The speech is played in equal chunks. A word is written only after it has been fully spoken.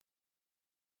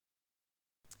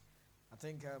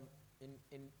think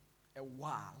in a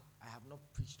while, I have not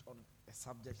preached on a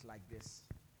subject like this.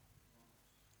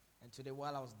 And today,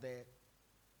 while I was there,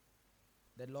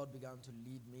 the Lord began to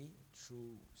lead me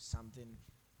through something,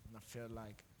 and I felt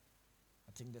like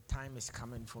I think the time is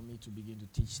coming for me to begin to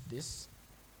teach this.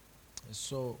 And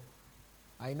so,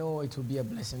 I know it will be a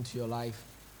blessing to your life.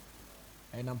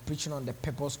 And I'm preaching on the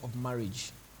purpose of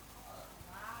marriage.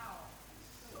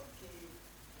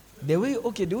 The way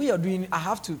you're doing, I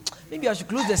have to, maybe I should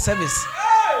close the service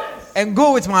and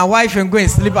go with my wife and go and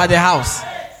sleep at the house.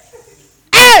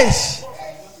 Hey!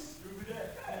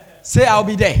 Say, I'll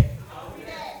be there.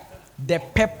 The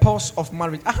purpose of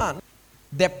marriage.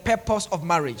 The purpose of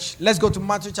marriage. Let's go to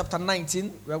Matthew chapter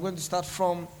 19. We are going to start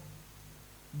from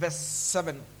verse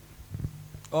 7.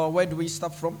 Or where do we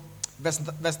start from? Verse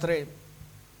 3.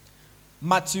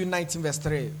 Matthew 19 verse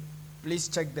 3. Please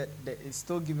check that it's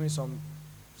still giving something.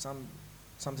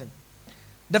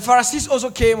 The Pharisees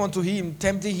also came unto him,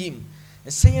 tempting him,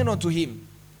 and saying unto him,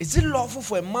 is it lawful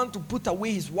for a man to put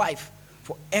away his wife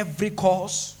for every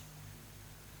cause?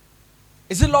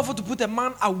 Is it lawful to put a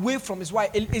man away from his wife?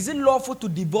 Is it lawful to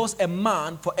divorce a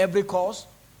man for every cause?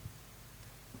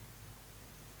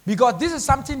 Because this is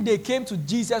something they came to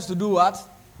Jesus to do what?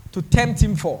 To tempt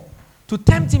him for. To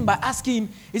tempt him by asking him,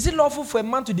 is it lawful for a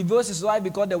man to divorce his wife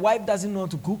because the wife doesn't know how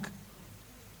to cook?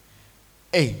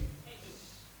 Hey.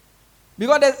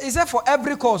 Because he said for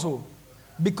every cause.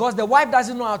 Because the wife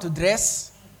doesn't know how to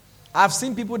dress. I've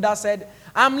seen people that said,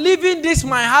 I'm leaving this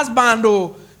my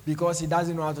husband because he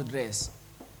doesn't know how to dress.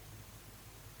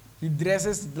 He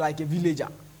dresses like a villager.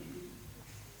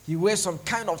 He wears some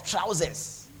kind of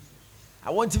trousers.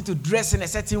 I want him to dress in a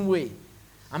certain way.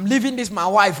 I'm leaving this my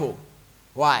wife.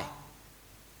 Why?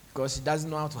 Because she doesn't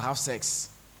know how to have sex.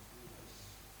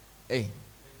 Hey.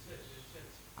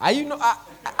 Are you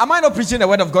am I not preaching the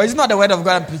word of God? It's not the word of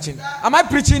God I'm preaching. Am I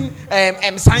preaching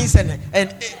science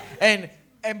and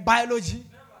biology?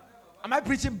 Am I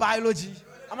preaching biology?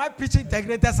 Am I preaching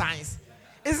integrated science?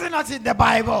 Is it not in the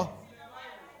Bible?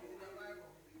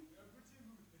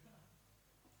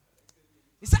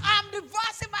 He said, I'm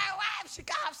divorcing my wife. She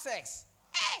can't have sex.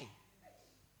 Hey.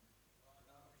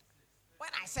 When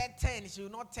I said 10, she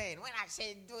will not 10. When I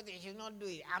said do this, she will not do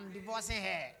it. I'm divorcing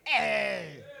her.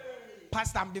 Hey.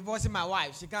 Pastor, I'm divorcing my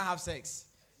wife. She can't have sex.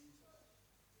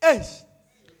 Hey.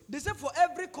 They say for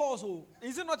every cause.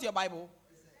 Is it not your Bible?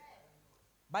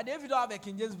 But if you don't have a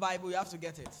King James Bible, you have to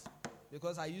get it.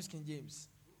 Because I use King James.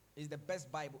 It's the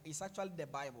best Bible. It's actually the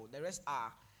Bible. The rest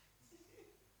are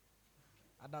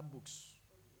other books.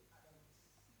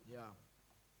 Yeah.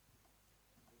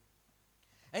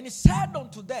 And he said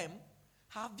unto them,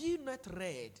 have you not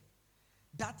read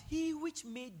that he which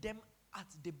made them at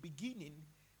the beginning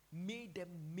made them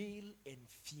male and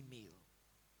female?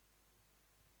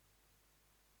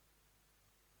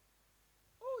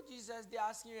 Oh, Jesus, they're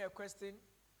asking you a question.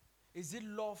 Is it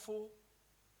lawful?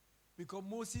 Because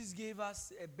Moses gave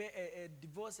us a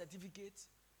divorce certificate.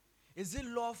 Is it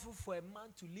lawful for a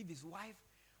man to leave his wife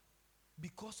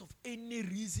because of any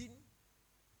reason?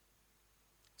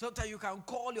 Sometimes you can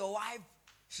call your wife,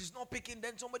 she's not picking,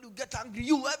 then somebody will get angry.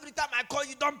 You, every time I call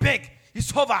you, don't pick.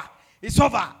 It's over. It's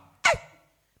over. Hey!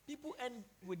 People end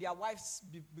with their wives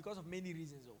because of many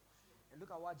reasons. And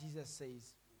look at what Jesus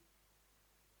says.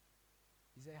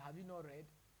 He said, have you not read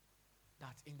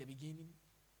that in the beginning,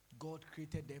 God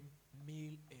created them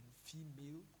male and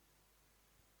female?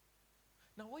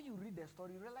 Now, when you read the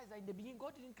story, you realize that in the beginning,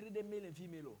 God didn't create them male and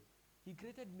female. He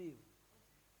created male.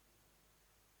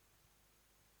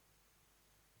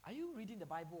 Are you reading the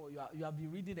Bible or you have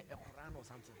been reading a Quran or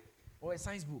something? Or a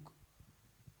science book?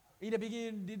 In the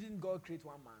beginning, didn't God create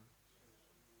one man?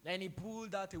 Then he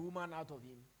pulled out a woman out of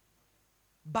him.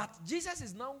 But Jesus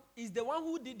is the one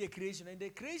who did the creation. And the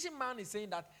creation man is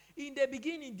saying that in the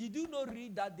beginning, did you not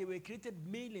read that they were created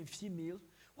male and female?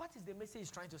 What is the message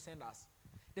he's trying to send us?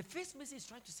 The first message he's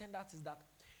trying to send us is that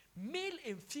male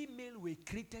and female were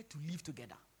created to live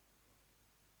together.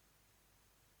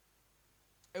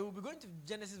 And we'll be going to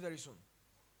Genesis very soon.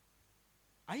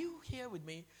 Are you here with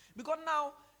me? Because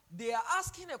now they are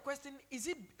asking a question, is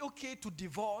it okay to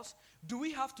divorce? Do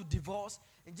we have to divorce?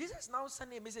 And Jesus now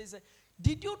sending a message, said,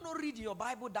 did you not read in your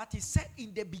Bible that he said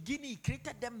in the beginning he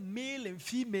created them male and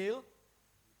female?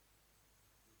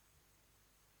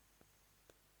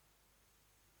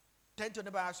 Turn to your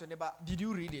neighbor, ask your neighbor, did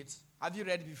you read it? Have you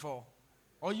read it before?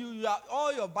 Or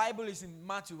all your Bible is in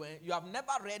Matthew, you have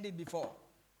never read it before.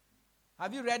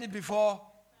 Have you read it before?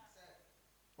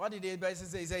 What did the person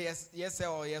say? He said yes, yes sir,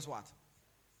 or yes what?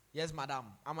 Yes, madam.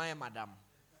 Am I a madam?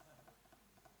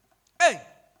 Hey!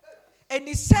 And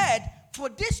he said, for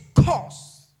this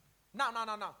cause,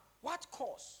 Now. What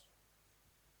cause?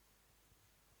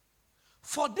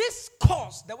 For this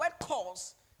cause, the word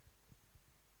cause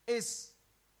is,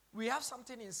 we have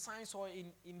something in science or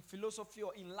in philosophy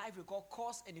or in life we call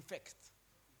cause and effect.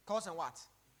 Cause and what?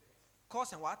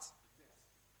 Cause and what?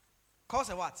 Cause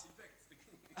and what?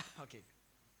 Okay.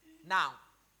 Now,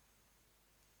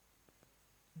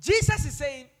 Jesus is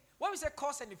saying, when we say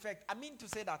cause and effect, I mean to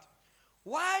say that,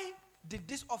 why did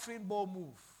this offering bowl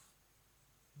move?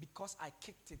 Because I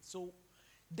kicked it. So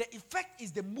the effect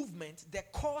is the movement, the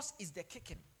cause is the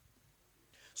kicking.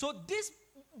 So this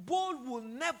bowl will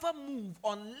never move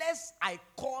unless I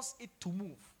cause it to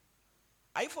move.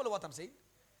 Are you following what I'm saying?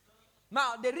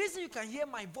 Now, the reason you can hear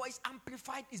my voice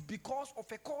amplified is because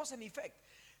of a cause and effect.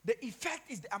 The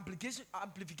effect is the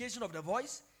amplification of the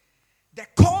voice. The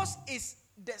cause is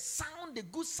the sound, the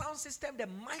good sound system, the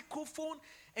microphone,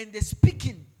 and the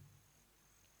speaking.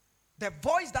 The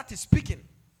voice that is speaking.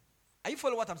 Are you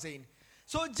following what I'm saying?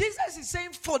 So Jesus is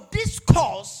saying, for this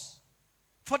cause,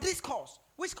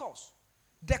 which cause?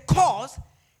 The cause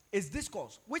is this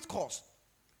cause. Which cause?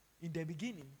 In the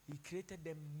beginning, he created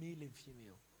them male and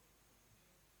female.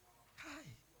 Hi.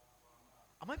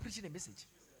 Am I preaching a message?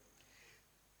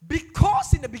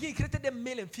 Because in the beginning, he created them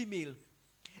male and female.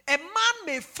 A man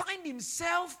may find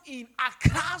himself in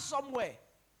Accra somewhere.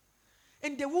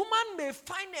 And the woman may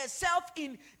find herself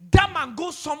in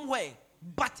Damango somewhere.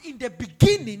 But in the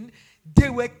beginning, they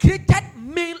were created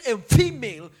male and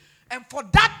female. And for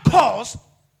that cause,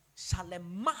 shall a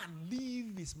man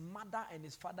leave his mother and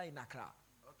his father in Accra?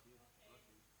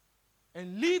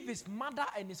 And leave his mother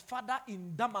and his father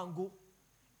in Damango,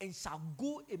 and shall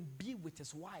go and be with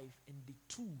his wife, and the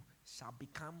two shall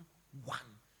become one.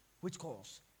 Which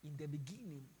cause? In the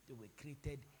beginning, they were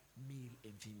created male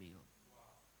and female.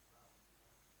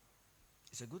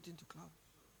 It's a good thing to clap.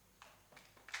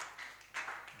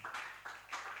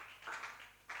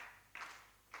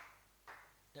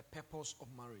 The purpose of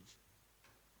marriage.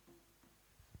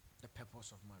 The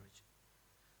purpose of marriage.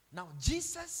 Now,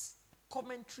 Jesus'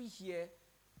 commentary here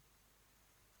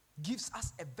gives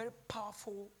us a very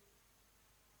powerful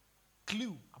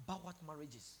clue about what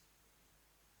marriage is.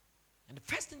 And the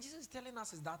first thing Jesus is telling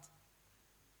us is that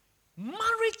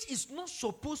marriage is not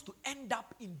supposed to end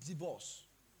up in divorce.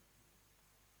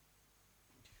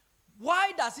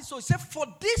 Why does it so? He said, for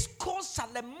this cause shall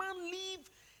a man leave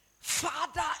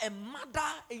father and mother,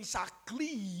 and shall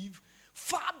cleave,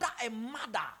 father and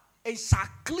mother, and shall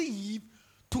cleave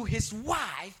to his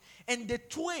wife, and the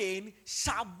twain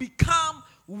shall become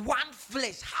one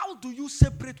flesh. How do you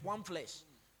separate one flesh?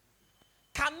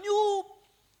 Do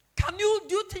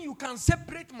you think you can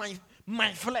separate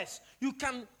my flesh? You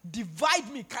can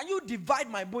divide me. Can you divide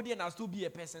my body and I'll still be a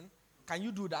person? Can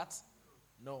you do that?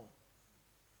 No.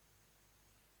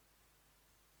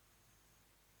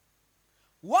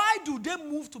 Why do they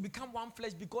move to become one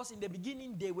flesh? Because in the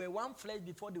beginning they were one flesh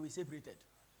before they were separated.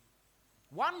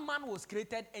 One man was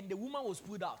created and the woman was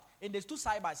put out. And they stood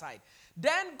side by side.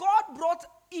 Then God brought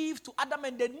Eve to Adam,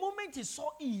 and the moment he saw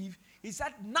Eve, he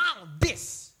said, now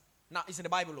this. Now, it's in the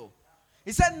Bible, though.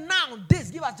 He said, now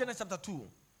this. Give us Genesis chapter 2.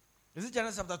 Is it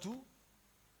Genesis chapter 2?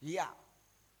 Yeah.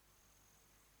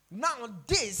 Now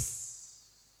this.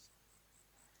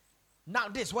 Now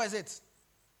this. Where is it?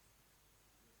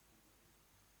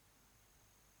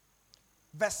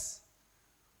 Verse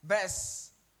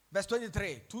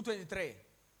 23. 2:23.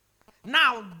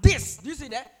 Now this. Do you see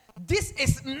that? This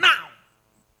is now.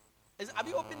 Have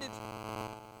you opened it?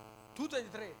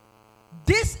 2:23.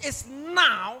 This is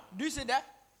now. Do you see that?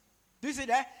 Do you see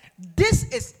that? This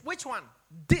is which one?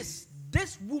 This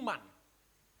woman,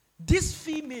 this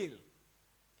female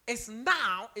is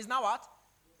now what?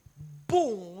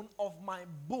 Bone of my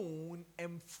bone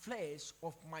and flesh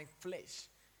of my flesh.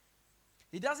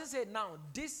 He doesn't say now,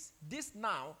 this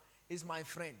now is my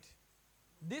friend.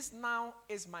 This now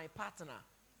is my partner.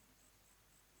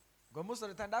 Because most of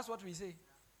the time, that's what we say.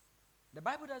 The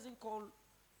Bible doesn't call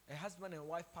a husband and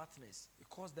wife partners. It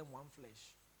calls them one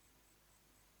flesh.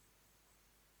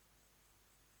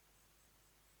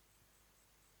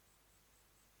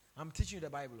 I'm teaching you the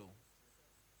Bible.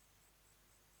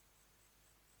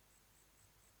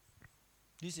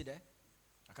 Do you see that?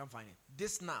 I can't find it.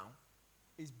 This now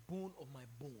is bone of my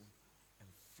bone and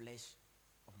flesh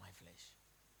of my flesh.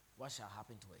 What shall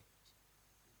happen to it?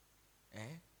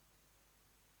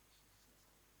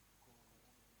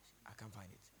 I can't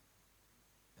find it.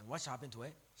 And what shall happen to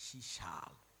her? She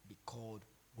shall be called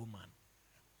woman.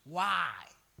 Why?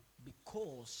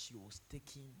 Because she was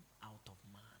taken out of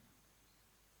man.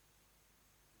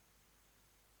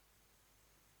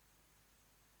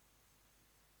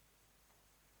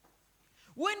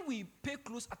 When we pay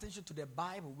close attention to the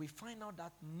Bible, we find out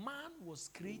that man was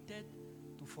created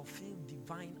to fulfill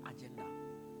divine agenda.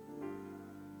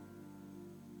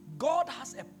 God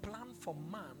has a plan for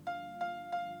man.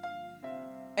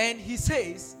 And he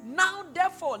says, now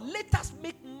therefore, let us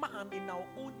make man in our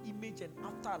own image and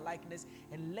after our likeness,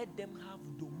 and let them have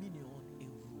dominion and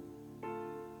rule.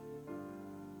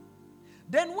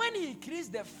 Then when he creates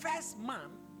the first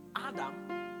man, Adam,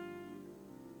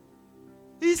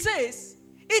 he says,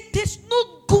 it is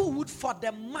not good for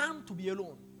the man to be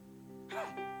alone.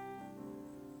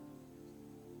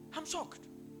 I'm shocked.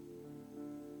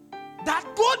 That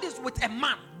God is with a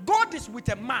man. God is with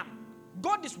a man.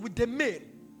 God is with the male.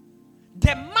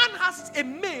 The man has a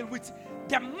male with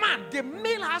the man. The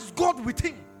male has God with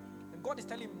him. And God is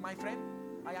telling him, my friend,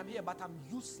 I am here, but I'm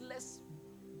useless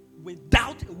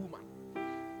without a woman.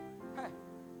 Hey,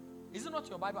 is it not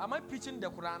your Bible? Am I preaching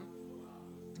the Quran?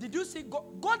 Did you see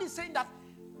God is saying that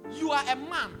you are a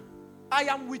man. I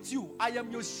am with you. I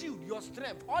am your shield, your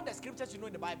strength. All the scriptures you know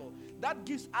in the Bible. That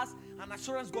gives us an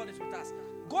assurance God is with us.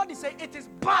 God is saying it is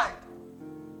bad.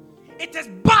 It is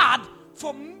bad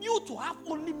for you to have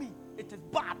only me. It is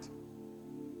bad.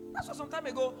 That's why some time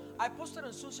ago I posted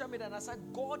on social media and I said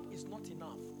God is not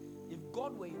enough. If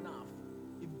God were enough,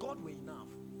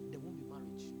 there won't be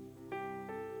marriage.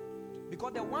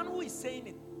 Because the one who is saying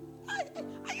it,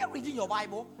 are you reading your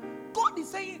Bible? God is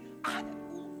saying,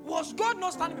 was God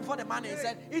not standing before the man and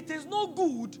said, it is no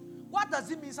good? What does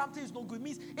it mean something is no good? It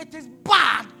means it is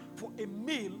bad for a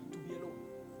male to be alone.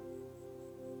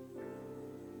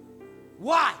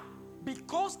 Why?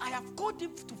 Because I have called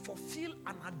him to fulfill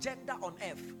an agenda on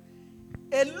earth.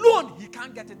 Alone, he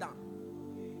can't get it done.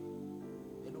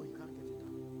 Alone, he can't get it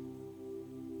done.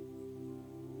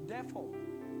 Therefore,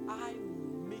 I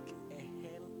will make a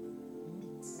hell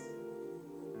meet.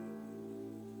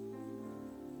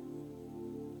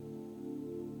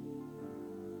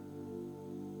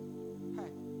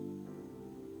 Hey.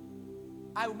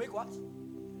 I will make what?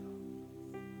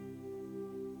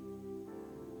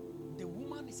 The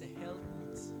woman is a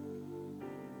helpmeet.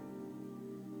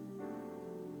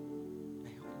 A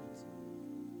helpmeet.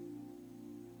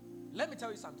 Let me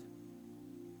tell you something.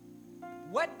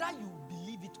 Whether you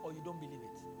believe it or you don't believe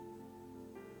it,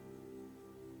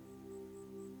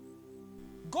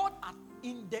 God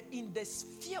in the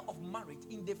sphere of marriage,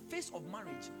 in the face of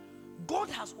marriage, God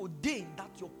has ordained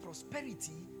that your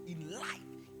prosperity in life,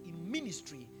 in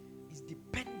ministry, is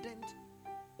dependent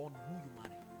on who you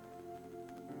marry.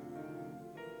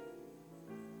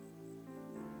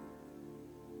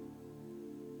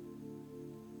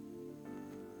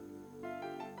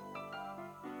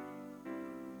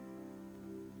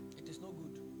 It is no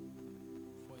good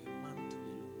for a man to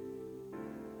be alone.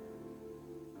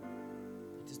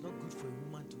 It is not good for a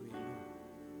woman to be alone.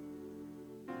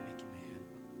 Make him a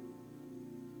helper.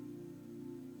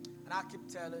 And I keep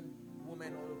telling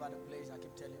women all over the place, I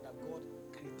keep telling that God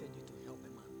created you to help a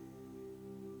man.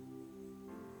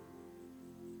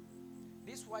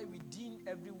 This is why we deem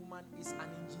every woman is an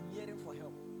engineering for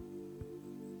help.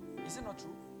 Is it not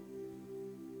true?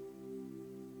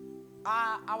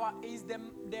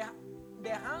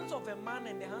 The hands of a man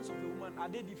and the hands of a woman, are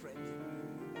they different?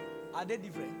 Are they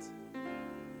different?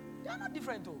 They are not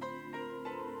different. Oh.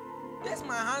 There's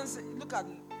my hands. Look at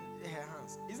her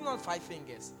hands. It's not 5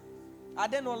 fingers. Are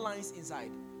there no lines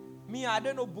inside? Me, are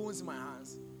there no bones in my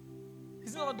hands?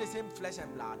 It's not the same flesh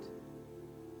and blood.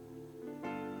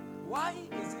 Why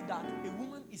is it that a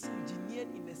woman is engineered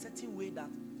in a certain way that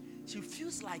she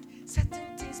feels like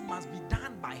certain things must be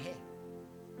done by her?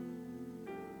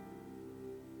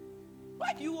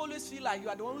 Why do you always feel like you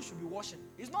are the one who should be washing?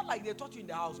 It's not like they taught you in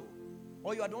the household.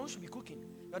 Or you are the one who should be cooking.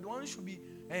 You are the one who should be,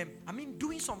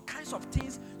 doing some kinds of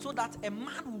things so that a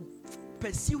man will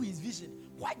pursue his vision.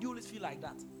 Why do you always feel like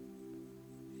that?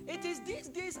 It is these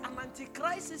days an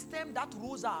antichrist system that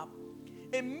rose up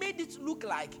and made it look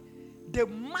like the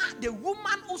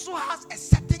woman also has a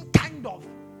certain kind of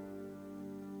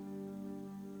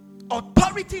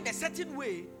authority in a certain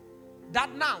way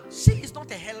that now she is not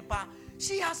a helper.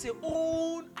 She has her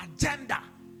own agenda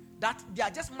that they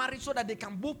are just married so that they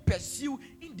can both pursue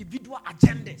individual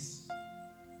agendas.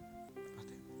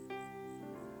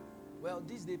 Well,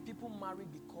 these days people marry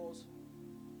because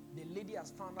the lady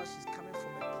has found out she's coming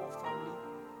from a poor family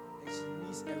and she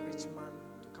needs a rich man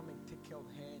to come and take care of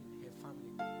her and her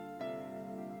family.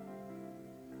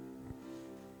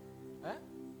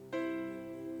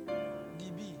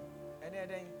 DB, and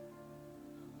then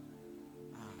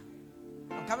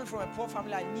I'm coming from a poor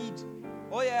family.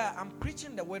 I'm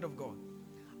preaching the word of God.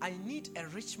 I need a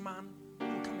rich man who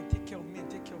will come and take care of me and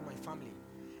take care of my family.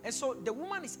 And so the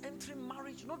woman is entering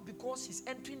marriage not because she's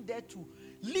entering there to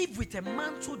live with a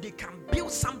man so they can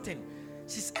build something.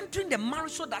 She's entering the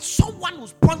marriage so that someone will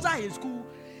sponsor her school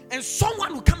and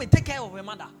someone will come and take care of her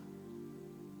mother.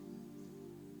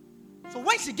 So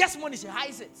when she gets money, she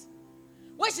hides it.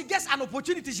 When she gets an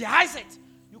opportunity, she hides it.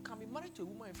 You can be married to a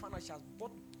woman and find out she has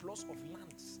bought plots of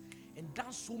lands and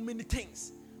done so many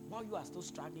things while you are still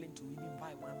struggling to even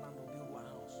buy one land or build one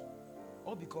house.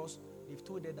 All because they've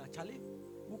told her that, Charlie,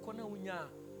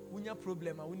 unya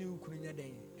problem,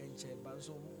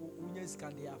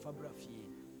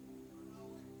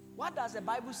 what does the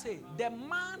Bible say? The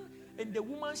man and the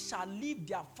woman shall leave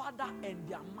their father and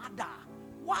their mother.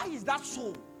 Why is that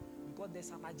so? Because there's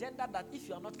an agenda that if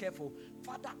you are not careful,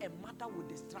 father and mother will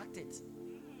distract it.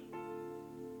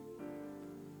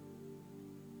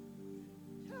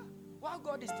 Yeah. While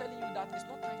God is telling you that it's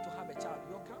not time to have a child,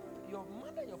 your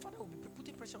mother and your father will be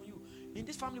putting pressure on you. In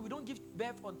this family, we don't give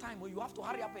birth on time, or you have to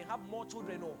hurry up and have more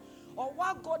children. Or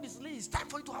while God is saying it's time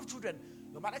for you to have children,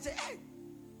 your mother say, hey,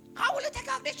 how will you take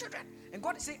care of these children? And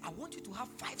God is saying, I want you to have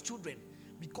 5 children.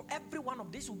 Because every one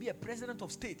of these will be a president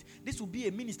of state. This will be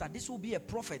a minister. This will be a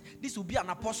prophet. This will be an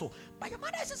apostle. But your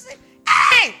mother is just saying,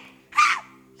 hey!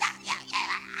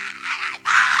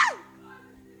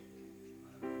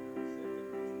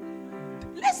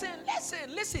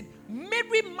 Listen.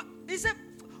 Mary,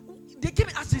 they came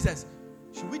and asked Jesus,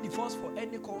 should we divorce for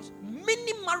any cause?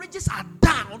 Many marriages are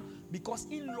down because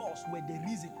in-laws were the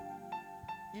reason.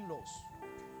 In-laws.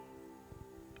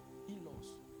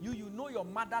 You know your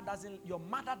mother doesn't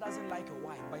like your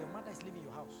wife, but your mother is leaving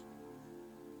your house.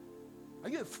 Are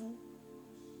you a fool?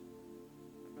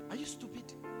 Are you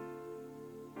stupid?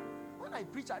 When I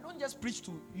preach, I don't just preach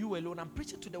to you alone. I'm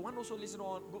preaching to the one who is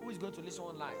going to listen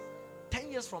online. 10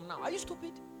 years from now. Are you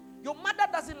stupid? Your mother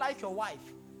doesn't like your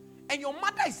wife, and your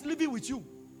mother is living with you.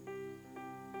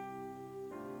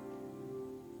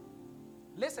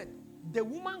 Listen, the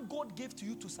woman God gave to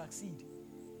you to succeed.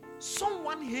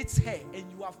 Someone hates her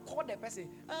and you have called the person,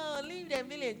 leave the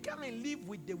village, come and live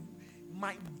with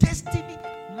my destiny,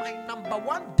 my number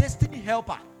one destiny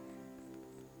helper.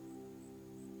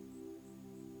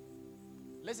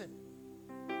 Listen,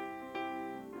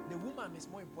 the woman is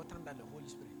more important than the Holy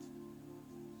Spirit.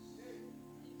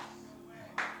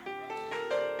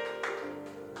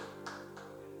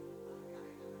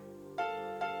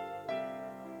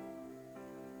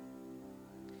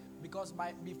 Because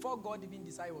before God even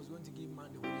decided he was going to give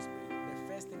man the Holy Spirit,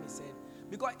 the first thing he said,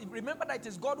 because remember that it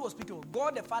is God who was speaking.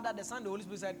 God the Father, the Son, the Holy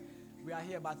Spirit said, we are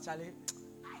here, but Charlie,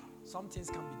 some things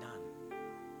can be done.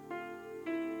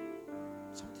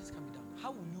 Some things can be done.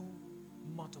 How will you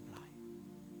multiply?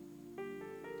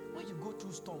 When you go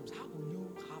through storms, how will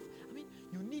you have,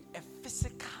 you need a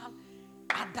physical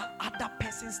other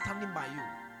person standing by you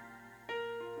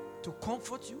to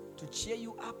comfort you, to cheer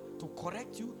you up, to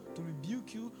correct you, to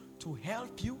rebuke you, to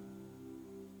help you.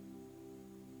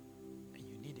 And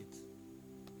you need it.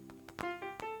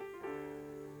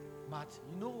 But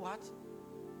you know what?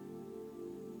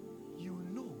 You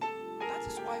know. That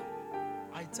is why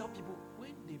I tell people,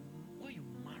 when you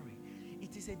marry,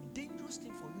 it is a dangerous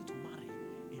thing for you to marry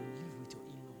and live with your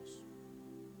in-laws.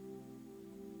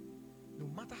 No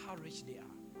matter how rich they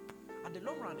are. At the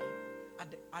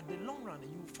long run,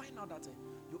 you find out that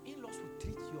your in-laws will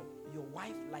treat your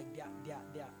wife like their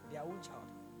own child.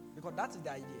 Because that is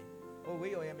the idea. Oh,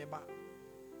 wait,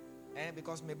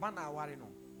 because me ban na worry no.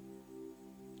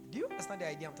 Do you understand the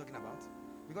idea I'm talking about?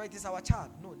 Because it is our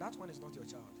child. No, that one is not your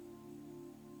child.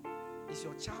 It's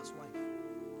your child's wife.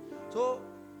 So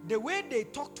the way they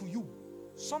talk to you,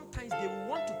 sometimes they will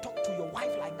want to talk to your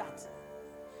wife like that.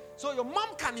 So your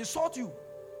mom can insult you,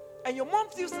 and your mom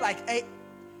feels like, hey,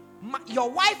 your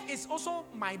wife is also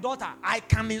my daughter. I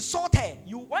can insult her.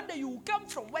 One day you will come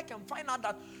from work and find out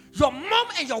that your mom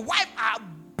and your wife are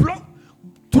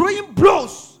throwing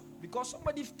blows because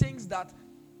somebody thinks that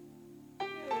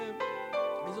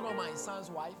it's not my son's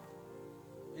wife.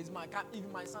 It's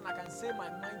even my son, I can say my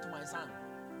mind to my son,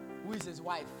 who is his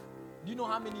wife. Do you know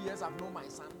how many years I've known my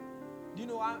son? Do you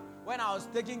know when I was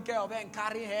taking care of her and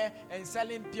carrying her and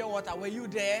selling pure water, were you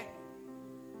there?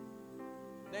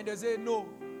 Then they say no.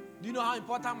 Do you know how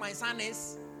important my son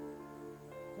is?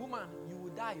 Woman, you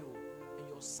will die, and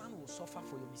your son will suffer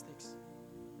for your mistakes.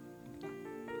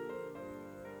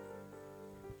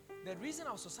 The reason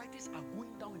our societies are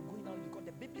going down is because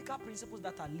the biblical principles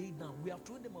that are laid down, we have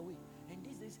thrown them away. And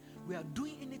these days, we are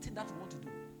doing anything that we want to do.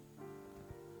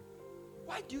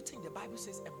 Why do you think the Bible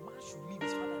says a man should leave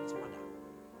his father and his mother?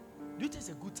 Do you think it's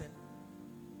a good thing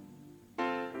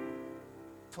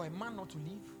for a man not to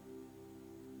leave?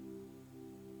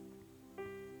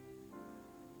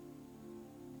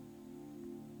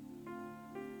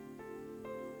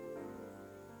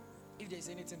 there's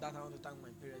anything that I want to thank my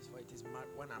parents for, it is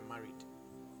when I'm married.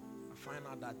 I find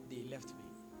out that they left me.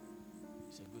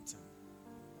 It's a good thing.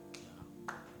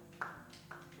 Yeah.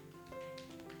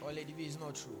 Oh, Lady V, is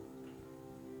not true.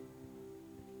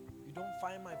 You don't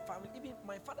find my family. Even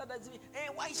my father doesn't. Hey,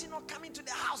 why is he not coming to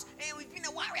the house? Hey, we've been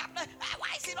a worry. Why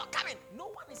is he not coming? No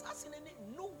one is asking any.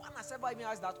 No one has ever even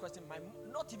asked that question.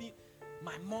 Not even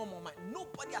my mom or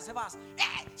nobody has ever asked.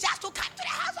 Hey, she has to come to the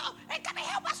house. Oh, hey, come and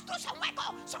help us do some work.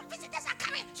 Oh, some visitors are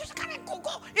coming. She should come and cook.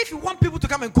 Oh. If you want people to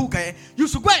come and cook, you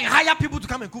should go and hire people to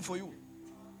come and cook for you.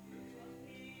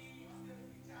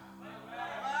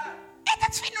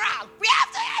 It's funeral. We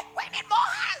have to. We need more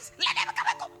hands. Let them come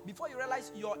and cook. Before you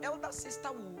realize, your elder sister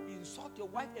will insult your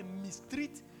wife and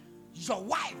mistreat your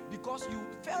wife because you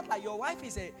felt like your wife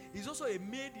is also a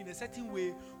maid in a certain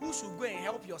way who should go and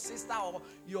help your sister or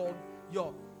your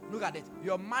look at it,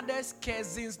 your mother's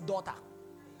cousin's daughter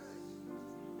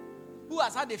who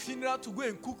has had a funeral to go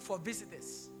and cook for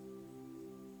visitors.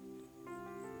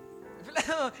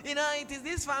 It is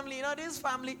this family, this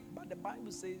family. But the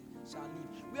Bible says shall live.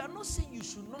 We are not saying you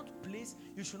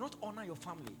should not honor your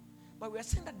family. But we are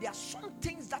saying that there are some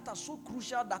things that are so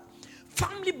crucial that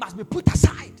family must be put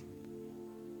aside.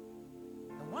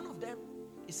 And one of them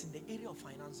is in the area of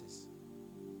finances.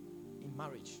 In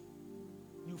marriage.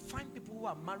 You find people who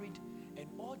are married and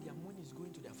all their money is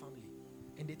going to their family.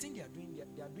 And they think they are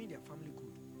doing their family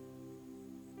good.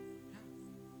 Yeah.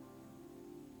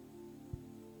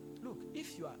 Look,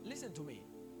 if you are, listen to me.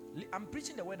 I'm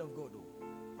preaching the word of God though.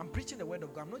 I'm preaching the word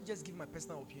of God. I'm not just giving my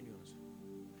personal opinions.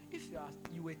 If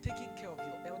you were taking care of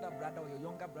your elder brother or your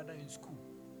younger brother in school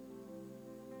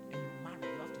and you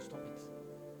marry, you have to stop it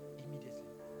immediately.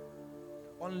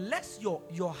 Unless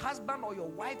your husband or your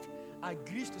wife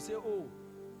agrees to say, oh,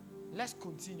 let's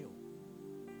continue.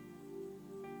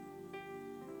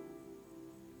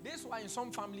 This is why in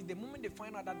some families, the moment they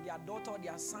find out that their daughter or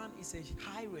their son is a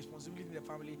high responsibility in the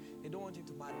family, they don't want him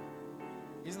to marry.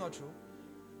 It's not true.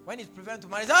 When it's prevented to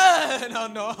marry,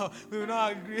 no, we will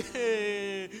not agree.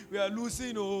 We are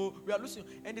losing, we are losing.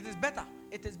 And it is better.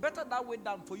 It is better that way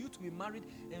than for you to be married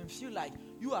and feel like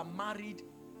you are married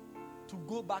to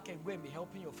go back and go and be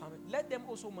helping your family. Let them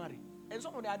also marry. And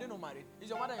some of them are not married. Is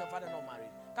your mother and your father not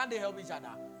married? Can they help each other?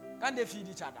 Can they feed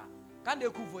each other? Can they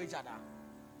cook for each other?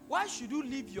 Why should you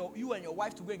leave you and your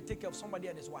wife to go and take care of somebody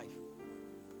and his wife?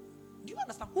 Do you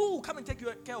understand? Who will come and take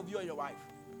care of you and your wife?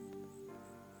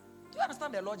 Do you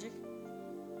understand the logic?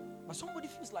 But somebody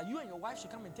feels like you and your wife should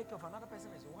come and take care of another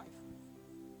person as your wife.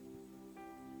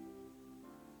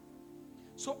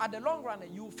 So at the long run,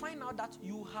 you will find out that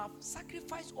you have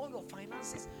sacrificed all your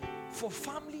finances for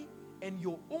family and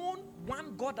your own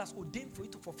one God has ordained for you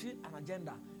to fulfill an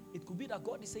agenda. It could be that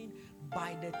God is saying,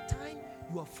 by the time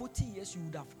you are 40 years, you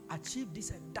would have achieved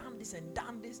this and done this and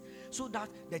done this, so that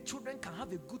the children can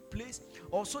have a good place,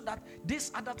 or so that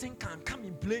this other thing can come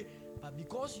in play. But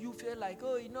because you feel like,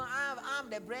 oh, I'm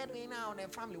the breadwinner of the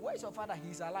family. Where is your father?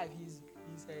 He's alive. He's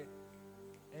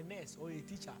a nurse or a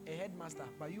teacher, a headmaster.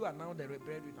 But you are now the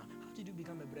breadwinner. How did you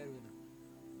become a breadwinner?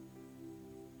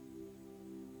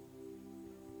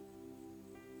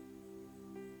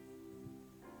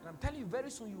 And I'm telling you,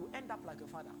 very soon you will end up like your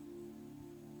father.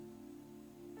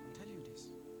 I'm telling you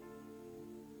this.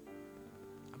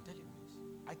 I'm telling you this.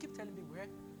 I keep telling people,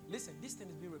 listen, this thing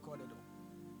is being recorded.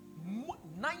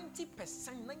 90%,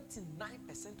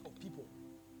 99% of people,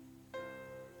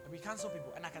 we cancel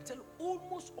people, and I can tell you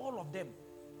almost all of them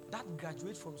that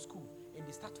graduate from school and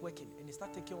they start working and they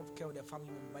start taking care of their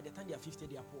family members. By the time they are 50,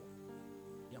 they are poor.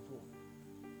 They are poor.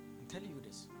 I'm telling you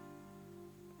this.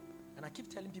 And I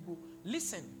keep telling people,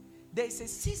 listen, there is a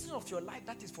season of your life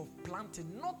that is for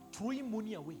planting, not throwing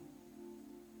money away.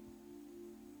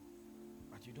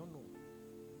 But you don't know.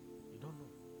 You don't know.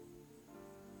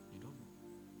 You don't know.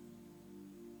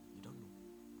 You don't know.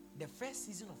 The first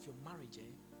season of your marriage,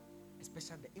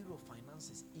 especially in the area of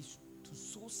finances, is to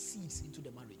sow seeds into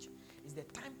the marriage. It's the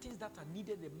time things that are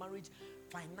needed in the marriage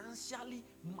financially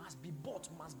must be bought,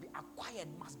 must be acquired,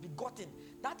 must be gotten.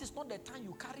 That is not the time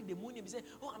you carry the money and say,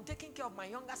 oh, I'm taking care of my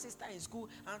younger sister in school,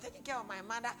 I'm taking care of my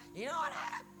mother, you know what?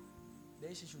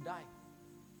 Then she should die.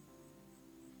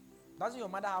 Doesn't your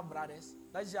mother have brothers?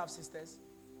 Does she have sisters?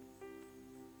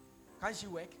 Can she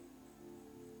work?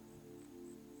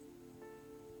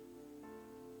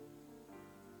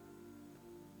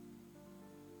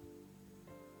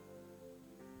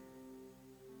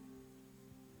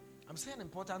 I'm saying an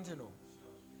important thing.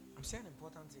 I'm saying an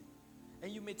important thing. And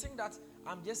you may think that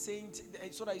I'm just saying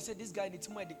so that you say this guy needs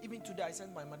money. Even today I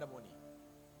sent my mother money.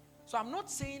 So I'm not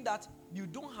saying that you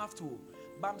don't have to,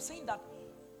 but I'm saying that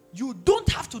You don't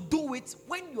have to do it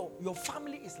when your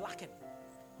family is lacking.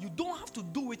 You don't have to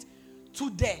do it to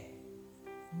the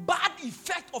bad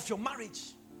effect of your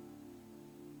marriage.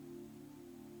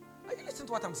 Are you listening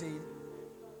to what I'm saying?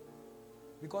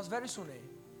 Because very soon,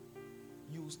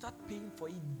 you will start paying for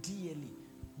it dearly.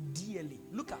 Dearly.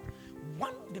 Look at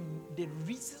one of the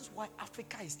reasons why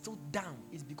Africa is still down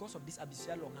is because of this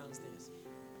abyssal long-handedness.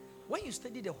 When you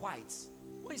study the whites,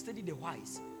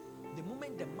 the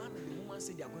moment the man and the woman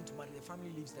say they are going to marry, the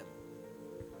family leaves them.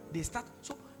 They start.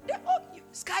 So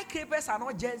skyscrapers are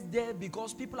not just there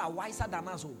because people are wiser than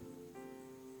us.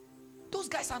 Those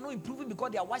guys are not improving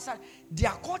because they are wiser.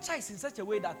 Their culture is in such a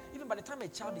way that even by the time a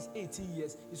child is 18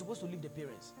 years, he's supposed to leave the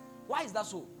parents. Why is that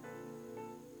so?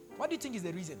 What do you think is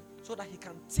the reason? So that he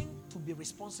can think to be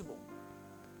responsible.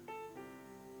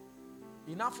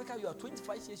 In Africa, you are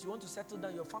 25 years, you want to settle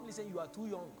down, your family saying you are too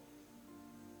young.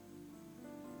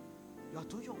 You are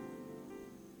too young.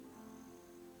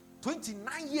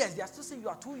 29 years, they are still saying you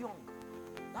are too young.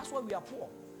 That's why we are poor.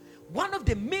 One of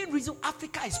the main reasons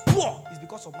Africa is poor is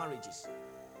because of marriages.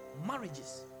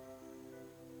 Marriages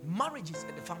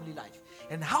and the family life.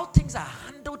 And how things are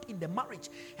handled in the marriage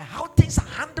and how things are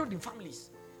handled in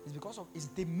families is because of, is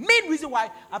the main reason why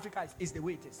Africa is the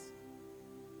way it is.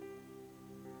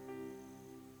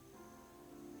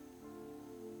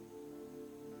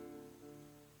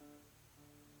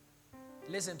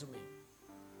 Listen to me.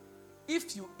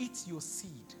 If you eat your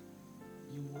seed,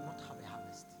 you will not have a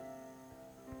harvest.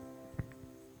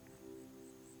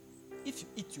 If you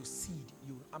eat your seed,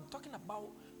 I'm talking about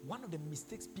one of the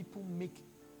mistakes people make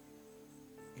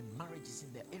in marriages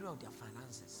in the area of their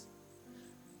finances.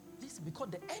 This is because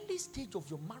the early stage of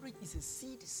your marriage is a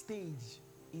seed stage.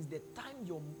 Is the time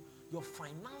your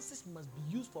finances must be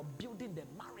used for building the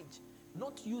marriage,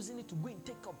 not using it to go and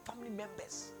take care of family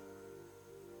members.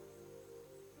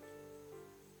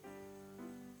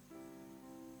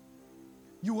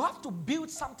 You have to build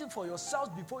something for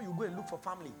yourself before you go and look for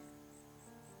family.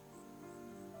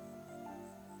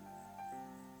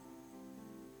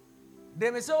 They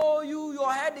may say, oh,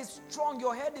 your head is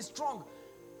strong.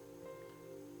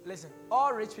 Listen,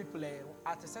 all rich people,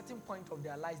 at a certain point of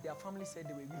their lives, their family said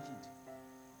they were wicked.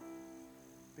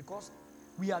 Because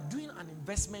we are doing an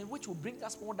investment which will bring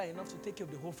us more than enough to take care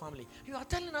of the whole family. You are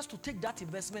telling us to take that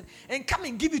investment and come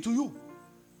and give it to you.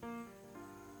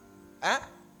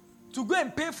 To go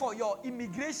and pay for your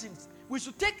immigration. We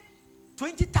should take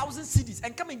 20,000 cedis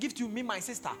and come and give to me, my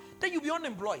sister. Then you'll be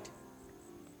unemployed.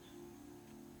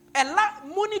 A lot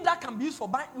money that can be used for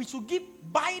buying,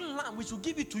 buying land, we should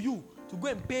give it to you to go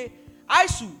and pay. I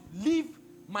should leave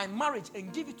my marriage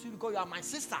and give it to you because you are my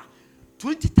sister.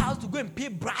 20,000 to go and pay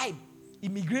bribe,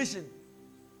 immigration.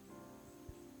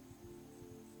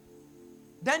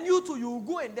 Then you too, you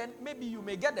go and then maybe you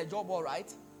may get the job all right.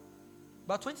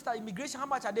 But 20,000 immigration, how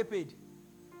much are they paid?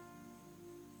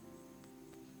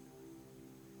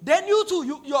 Then you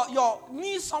too, your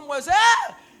niece somewhere say,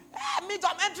 me too,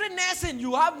 I'm entering nursing.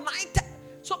 You have 90.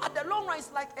 So at the long run,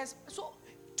 it's like, so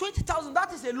 20,000,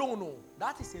 that is a loan. No,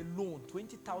 that is a loan.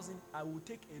 20,000, I will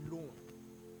take a loan.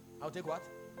 I'll take what?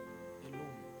 A loan.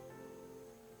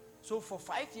 So for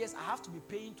 5 years, I have to be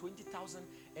paying 20,000,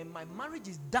 and my marriage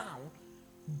is down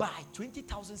by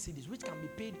 20,000 cedis, which can be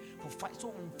paid for 5. So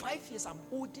in 5 years, I'm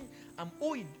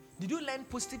owing. Did you learn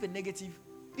positive and negative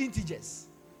integers?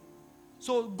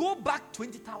 So go back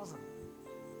 20,000.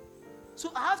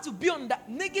 So I have to be on that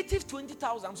negative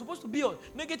 20,000. I'm supposed to be on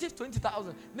negative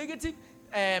 20,000, negative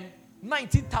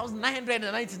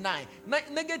 19,999,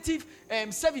 negative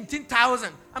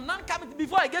 17,000. I'm not coming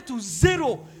before I get to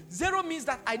zero. Zero means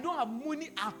that I don't have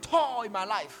money at all in my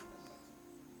life.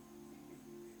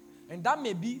 And that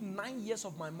may be 9 years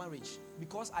of my marriage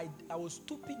because I was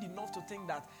stupid enough to think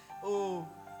that, oh,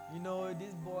 you know,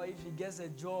 this boy, if he gets a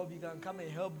job, he can come and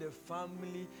help the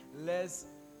family less.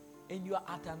 And you are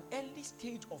at an early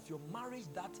stage of your marriage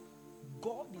that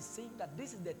God is saying that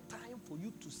this is the time for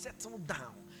you to settle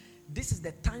down. This is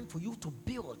the time for you to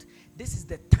build. This is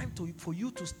the time for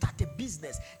you to start a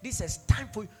business. This is time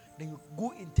for you. Then you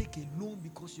go and take a loan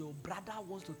because your brother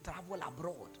wants to travel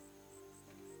abroad.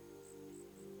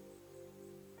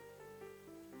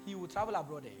 He will travel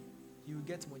abroad, he will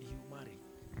get money, he will marry,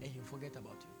 and he will forget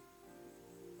about you.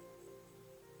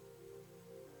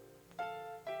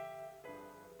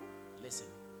 Listen,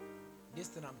 this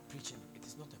thing I'm preaching, it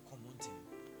is not a common thing.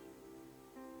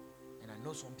 And I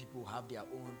know some people have their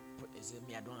own, they say,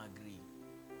 me, I don't agree.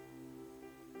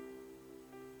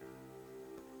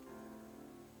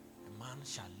 A man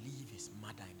shall leave his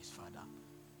mother and his father.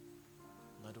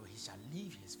 Not he shall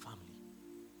leave his family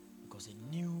because a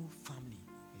new family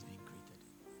is being created.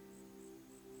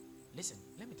 Listen,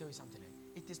 let me tell you something.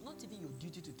 It is not even your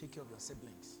duty to take care of your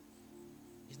siblings.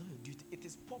 It's not your duty. It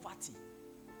is poverty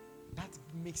that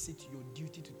makes it your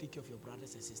duty to take care of your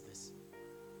brothers and sisters.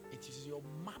 It is your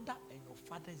mother and your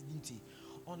father's duty.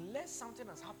 Unless something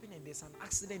has happened and there's an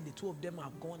accident, the two of them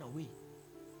have gone away.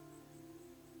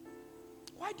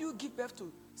 Why do you give birth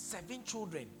to 7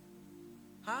 children?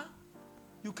 Huh?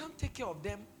 You can't take care of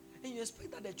them, and you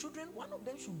expect that the children, one of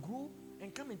them should grow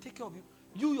and come and take care of you.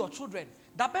 You, your children.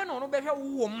 That's why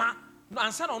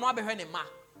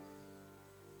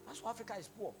Africa is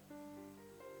poor.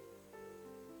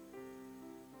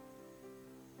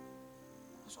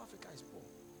 That's why Africa is poor.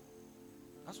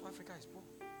 That's why Africa is poor.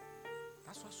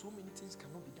 That's why so many things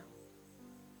cannot be done.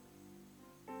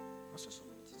 That's why so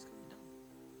many things cannot be done.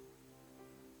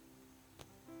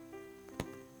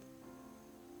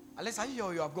 Unless are you here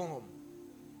or you have gone home?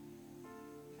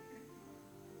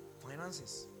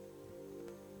 Finances.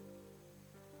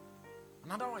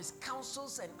 Another one is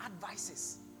counsels and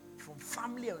advices from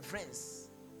family and friends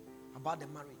about the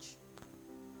marriage.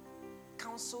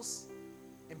 Counsels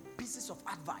and pieces of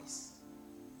advice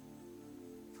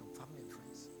from family and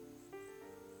friends.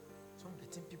 Some of the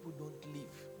things people don't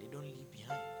leave, they don't leave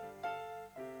behind.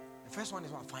 The first one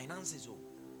is what? Finances.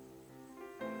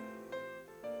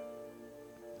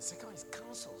 The second one is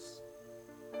counsels.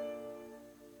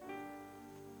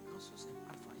 Counsels and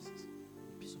advices.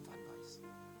 A piece of advice.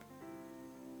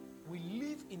 We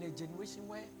live in a generation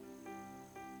where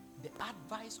the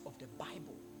advice of the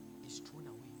Bible is thrown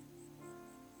away.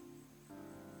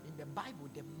 In the Bible,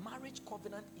 the marriage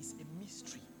covenant is a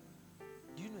mystery.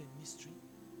 Do you know a mystery?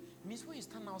 It means when you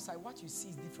stand outside, what you see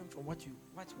is different from what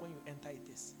when you enter it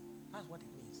is. That's what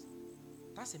it means.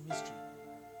 That's a mystery.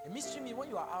 A mystery means when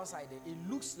you are outside, it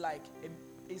looks like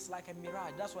it's like a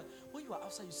mirage. That's why when you are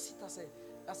outside, you see it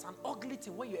as an ugly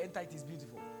thing. When you enter, it is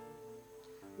beautiful.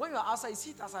 When you are outside, you see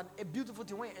it as a beautiful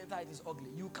thing. When you enter, it is ugly.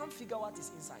 You can't figure what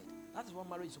is inside. That is what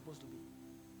marriage is supposed to be.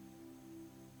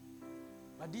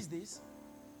 But these days,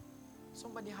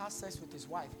 somebody has sex with his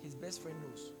wife, his best friend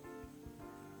knows.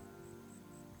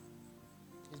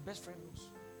 His best friend knows.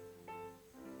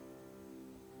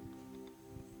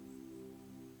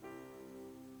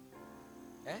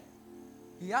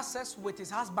 He has sex with his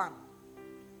husband.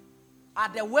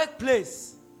 At the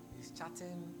workplace, he's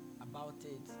chatting about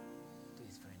it to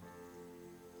his friend.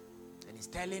 And he's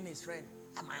telling his friend,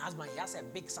 my husband, he has a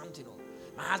big something.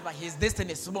 My husband, his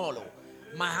destiny is small.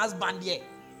 My husband, yeah,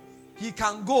 he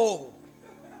can go.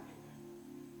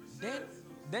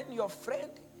 Then your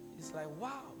friend is like,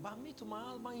 wow, but me to my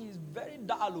husband, he is very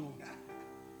dull.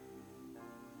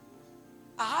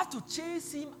 I have to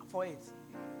chase him for it.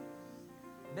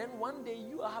 Then one day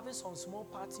you are having some small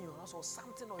party in your house or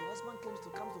something, or your husband comes to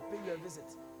pay you a visit.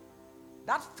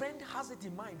 That friend has it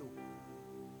in mind,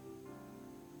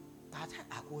 that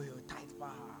I go your tight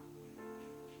bar.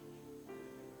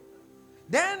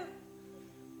 Then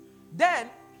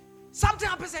something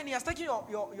happens and he has taken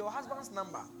your husband's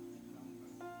number.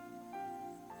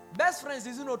 Best friends,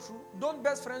 is it not true? Don't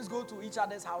best friends go to each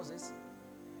other's houses?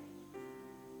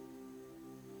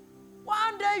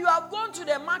 One day you have gone to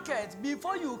the market,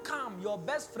 before you come, your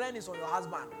best friend is on your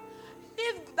husband.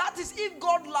 If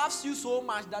God loves you so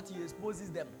much that he exposes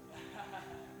them.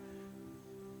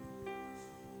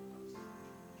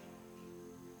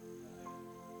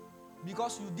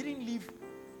 Because you didn't leave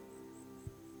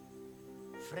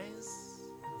friends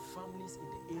and families in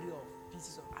the area of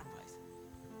pieces of advice.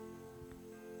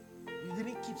 You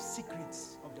didn't keep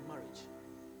secrets of the marriage.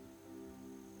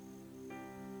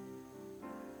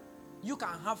 You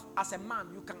can have, as a man,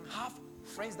 you can have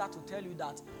friends that will tell you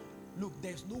that, look,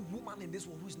 there's no woman in this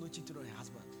world who is not cheating on her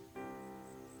husband.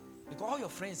 Because all your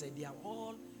friends, they are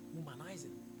all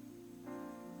womanizing.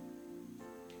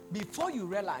 Before you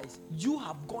realize, you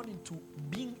have gone into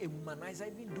being a womanizer,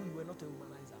 even though you were not a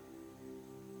womanizer.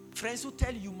 Friends who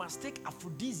tell you must take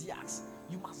aphrodisiacs,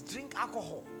 you must drink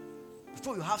alcohol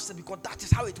before you have sex, because that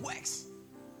is how it works.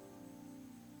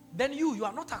 Then you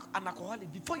are not an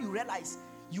alcoholic. Before you realize,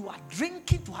 you are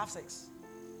drinking to have sex.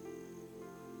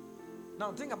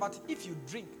 Now think about it. If you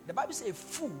drink, the Bible says a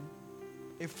fool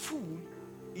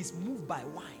is moved by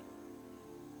wine.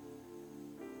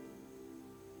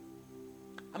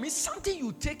 I mean, something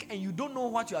you take and you don't know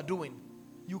what you are doing.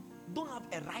 You don't have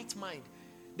a right mind.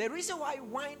 The reason why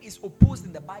wine is opposed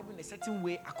in the Bible in a certain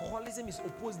way, alcoholism is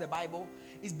opposed in the Bible,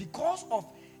 is because of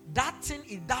that thing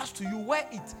it does to you, where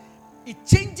it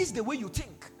changes the way you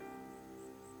think.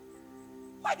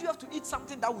 Why do you have to eat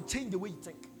something that will change the way you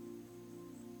think?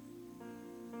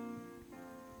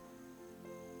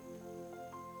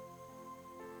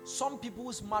 some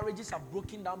people's marriages have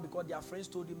broken down because their friends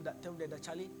tell them that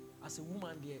Charlie, as a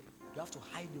woman there, you have to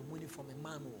hide your money from a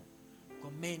man.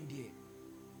 Because men there,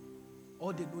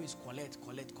 all they know is collect.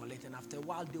 And after a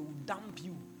while, they will dump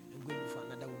you and go for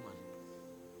another woman.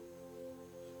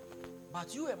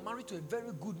 But you were married to a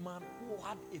very good man who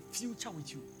had a future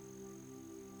with you.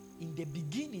 In the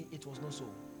beginning, it was not so.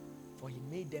 For he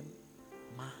made them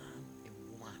man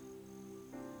and woman.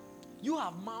 You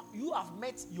have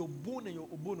met your bone and your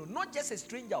obono, not just a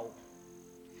stranger.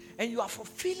 And you are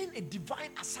fulfilling a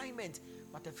divine assignment.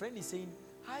 But a friend is saying,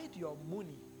 hide your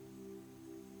money.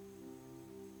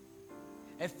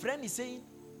 A friend is saying,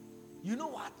 you know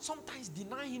what? Sometimes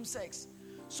deny him sex.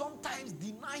 Sometimes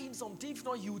deny him something. If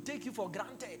not, he will take you for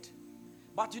granted.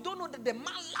 But you don't know that the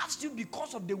man loves you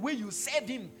because of the way you serve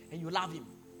him and you love him.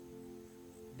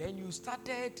 Then you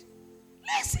started.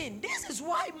 Listen, this is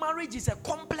why marriage is a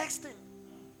complex thing.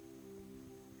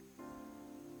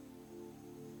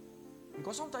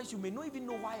 Because sometimes you may not even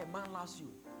know why a man loves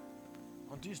you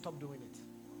until you stop doing it.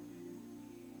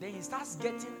 Then he starts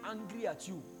getting angry at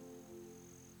you.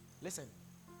 Listen.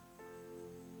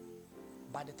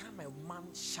 By the time a man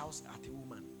shouts at a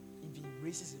woman, if he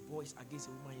raises his voice against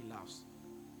a woman he loves,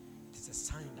 it is a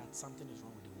sign that something is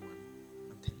wrong with the woman.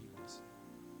 I'm telling you this.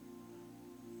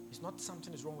 It's not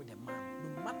something is wrong with the man.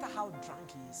 No matter how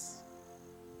drunk he is.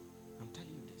 I'm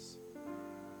telling you this.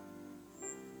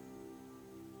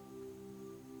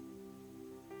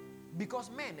 Because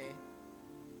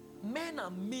men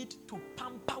are made to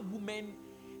pamper women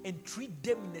and treat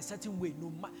them in a certain way,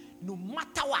 no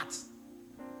matter what.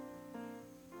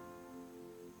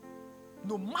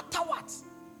 No matter what.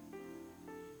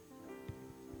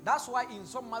 That's why in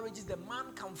some marriages the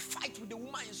man can fight with the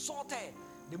woman, insult her.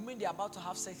 The moment they're about to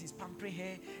have sex, he's pampering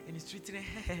her and he's treating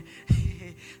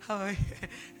her.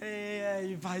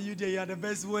 If I you there, you are the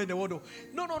best one in the world.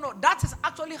 No. That is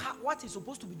actually what he's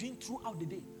supposed to be doing throughout the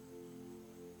day.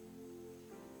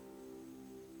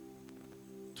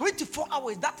 24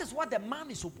 hours, that is what the man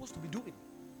is supposed to be doing.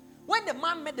 When the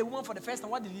man met the woman for the first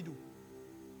time, what did he do?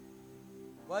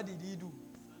 What did he do?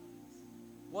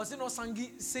 Was he not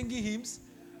singing hymns?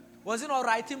 Was he not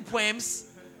writing poems?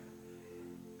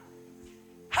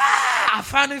 I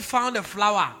finally found a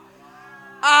flower.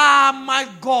 Ah, my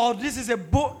God, this is a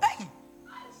bone. Hey!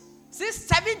 Since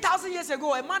 7,000 years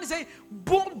ago, a man is saying,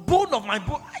 bone of my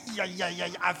bone.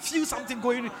 I feel something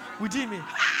going within me.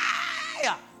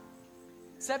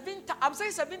 I'm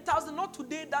saying 7,000, not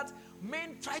today that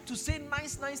men try to say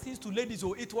nice things to ladies.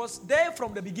 Oh, it was there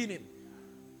from the beginning.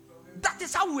 That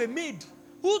is how we were made.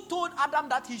 Who told Adam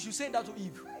that he should say that to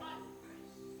Eve?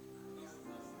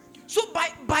 So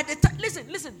by the time,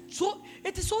 listen. So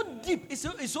it is so deep.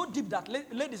 It's so deep that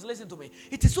ladies, listen to me.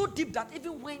 It is so deep that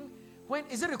even when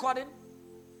is it recording?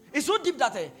 It's so deep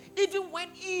that even when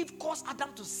Eve caused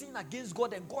Adam to sin against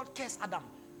God and God cursed Adam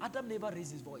never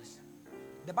raised his voice.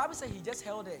 The Bible says he just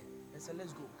held her and said,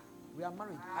 "Let's go. We are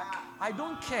married. I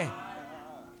don't care.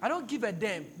 I don't give a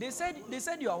damn." They said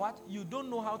you are what? You don't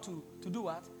know how to do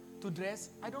what? To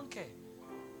dress? I don't care.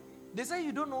 They say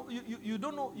you don't know, you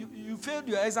don't know, you failed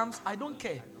your exams. I don't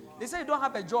care. They say you don't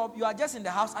have a job. You are just in the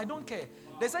house. I don't care.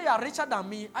 They say you are richer than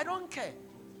me. I don't care.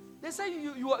 They say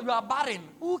you are barren.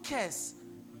 Who cares?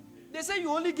 They say you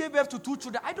only gave birth to 2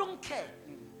 children. I don't care.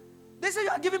 They say you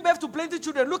are giving birth to plenty of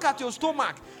children. Look at your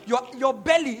stomach. Your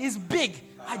belly is big.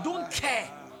 I don't care.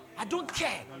 I don't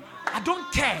care. I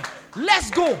don't care. Let's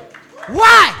go.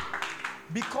 Why?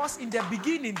 Because in the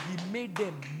beginning, he made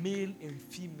them male and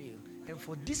female. And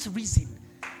for this reason,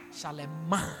 shall a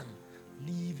man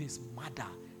leave his mother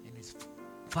and his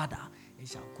father and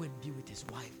shall go and be with his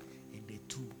wife, and the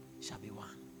two shall be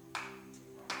one.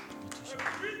 The two shall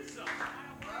be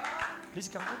one. Please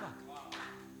can go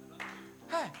back.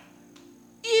 Hey,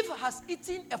 Eve has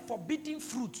eaten a forbidden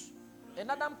fruit. And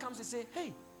Adam comes and says,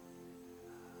 hey,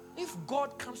 if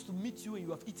God comes to meet you and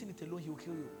you have eaten it alone, he will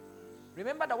kill you.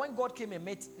 Remember that when God came and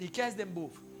met, he cursed them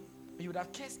both. He would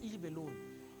have cursed Eve alone.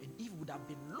 And Eve would have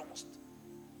been lost.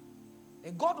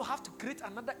 And God will have to create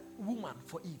another woman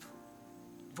for Eve.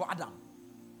 For Adam.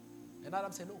 And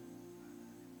Adam said, no.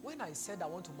 When I said I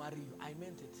want to marry you, I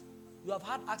meant it. You have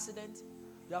had accident.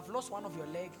 You have lost one of your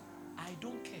leg. I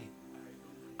don't care.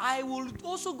 I will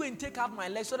also go and take out my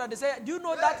leg so that they say, do you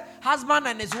know that husband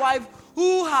and his wife,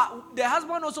 the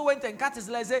husband also went and cut his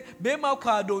leg, say,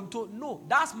 no,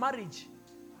 that's marriage.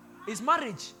 It's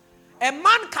marriage. A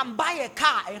man can buy a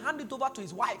car and hand it over to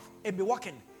his wife and be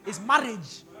walking. It's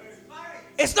marriage.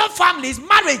 It's not family, it's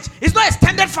marriage. It's not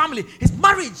extended family, it's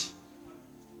marriage.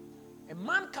 A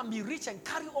man can be rich and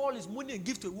carry all his money and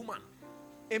give to a woman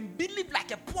and behave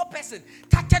like a poor person,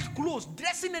 tattered clothes,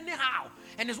 dressing anyhow,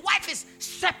 and his wife is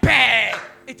separate.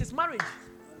 It is marriage.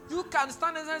 You can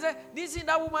stand and say, this is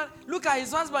that woman, look at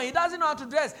his husband, he doesn't know how to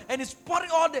dress, and he's pouring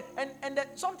all the, and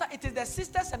sometimes it is the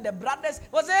sisters and the brothers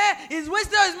who say, hey, he's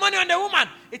wasting his money on the woman.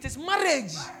 It is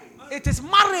marriage. It is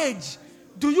marriage.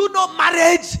 Do you know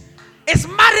marriage? It's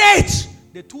marriage.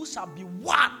 The two shall be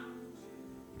one.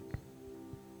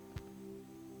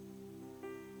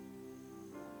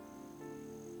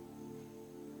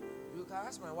 You can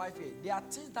ask my wife here. There are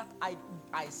things that I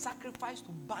sacrifice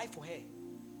to buy for her.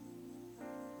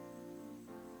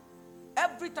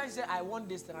 Every time she said, I want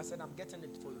this, then I said, I'm getting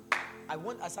it for you.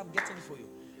 I said, I'm getting it for you.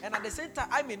 And at the same time,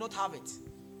 I may not have it.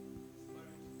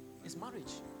 It's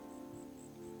marriage.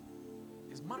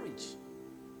 It's marriage.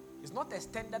 It's not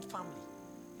extended family.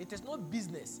 It is not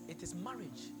business. It is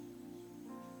marriage.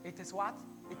 It is what?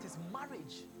 It is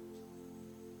marriage.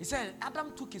 He said,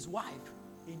 Adam took his wife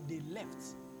and they left.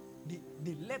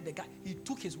 They left the guy. He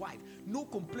took his wife. No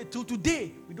complaint. Till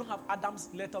today, we don't have Adam's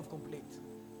letter of complaint.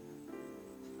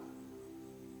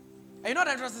 And you know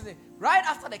the interesting thing? Right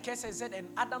after the case, he said, and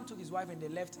Adam took his wife and they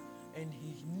left, and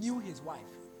he knew his wife.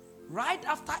 Right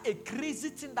after a crazy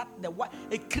thing that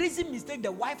a crazy mistake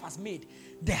the wife has made,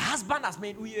 the husband has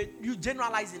made. You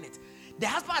generalizing it. The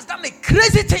husband has done a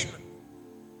crazy thing.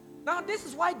 Now this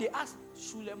is why they ask,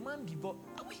 should a man divorce?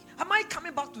 Am I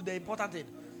coming back to the important thing?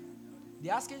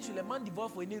 They're asking, should a man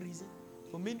divorce for any reason?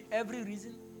 For every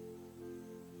reason?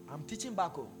 I'm teaching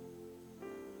back home.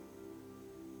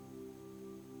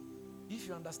 If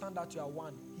you understand that you are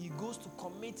one, he goes to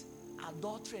commit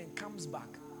adultery and comes back.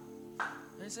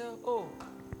 And he says, oh,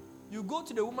 you go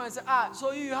to the woman and say,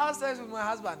 so you had sex with my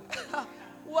husband.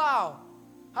 Wow.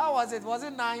 How was it? Was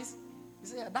it nice? He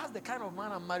said, that's the kind of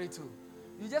man I'm married to.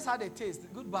 You just had a taste.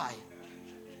 Goodbye.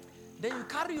 Then you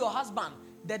carry your husband.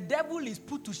 The devil is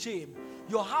put to shame.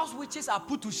 Your house witches are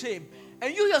put to shame.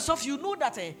 And you yourself, you know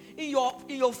that in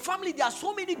your family there are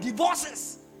so many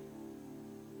divorces.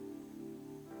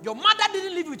 Your mother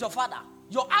didn't live with your father.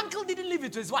 Your uncle didn't live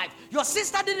with his wife. Your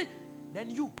sister didn't.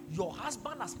 Then your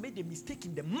husband has made a mistake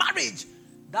in the marriage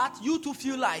that you two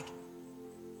feel like.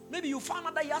 Maybe you found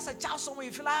out that he has a child somewhere.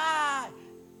 You feel like,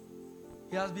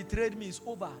 he has betrayed me. It's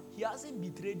over. He hasn't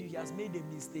betrayed you. He has made a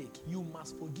mistake. You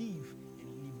must forgive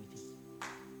and live with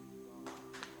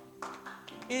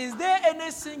it. Is there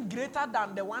anything greater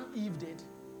than the one Eve did?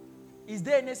 Is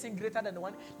there anything greater than the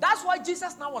one? That's why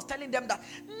Jesus now was telling them that,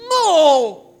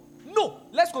 no.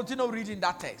 Let's continue reading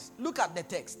that text. Look at the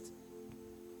text.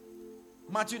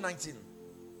 Matthew 19.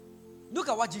 Look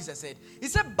at what Jesus said. He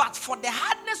said, but for the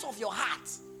hardness of your heart,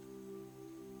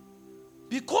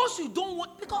 because you don't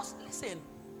want, because listen,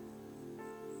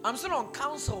 I'm still on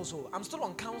counsels.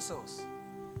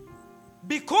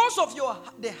 Because of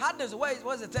the hardness,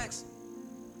 where's the text?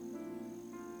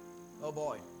 Oh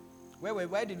boy.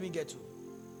 Where did we get to?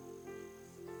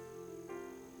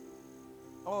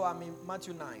 Oh,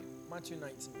 Matthew 9. Matthew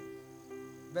 19.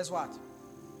 Verse what?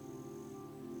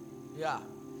 Yeah.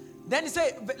 Then he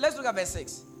said, let's look at verse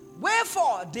 6.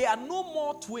 Wherefore, they are no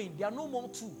more twain. They are no more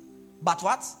two. But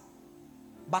what?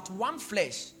 But one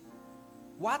flesh.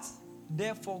 What?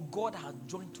 Therefore, God has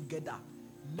joined together.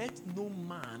 Let no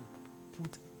man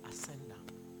put asunder.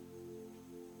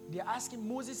 They're asking,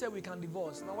 Moses said we can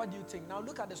divorce. Now what do you think? Now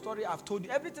look at the story I've told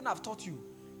you. Everything I've taught you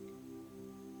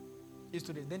is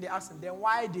today. Then they asked him, then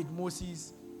why did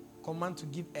Moses command to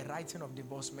give a writing of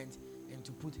divorcement and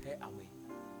to put her away?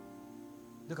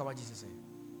 Look at what Jesus said.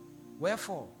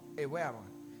 Wherefore, where am I?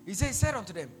 He said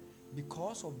unto them,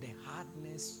 because of the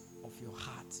hardness of your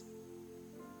heart.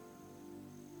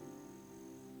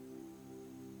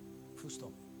 Full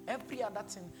stop. Every other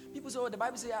thing, people say, the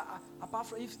Bible says, apart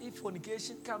from if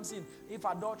fornication comes in, if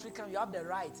adultery comes, you have the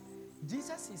right.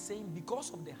 Jesus is saying,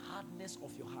 because of the hardness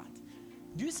of your heart.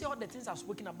 Do you see all the things I've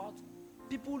spoken about?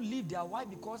 People leave their wife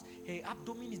because her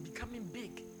abdomen is becoming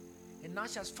big. And now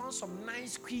she has found some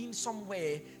nice queen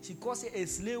somewhere. She calls it a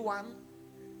slave one.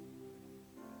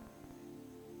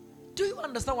 Do you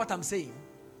understand what I'm saying?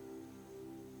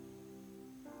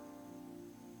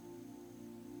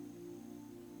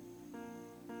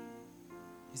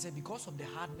 He said, because of the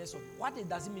hardness of... What it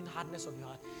doesn't mean hardness of your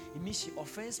heart. It means she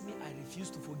offends me, I refuse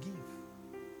to forgive.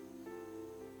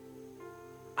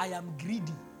 I am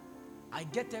greedy. I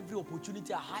get every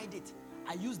opportunity, I hide it.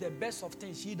 I use the best of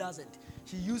things, she doesn't.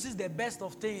 She uses the best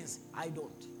of things, I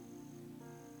don't.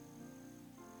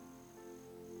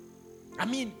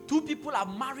 Two people are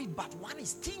married, but one is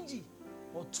stingy.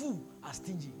 Or two are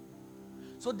stingy.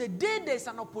 So the day there's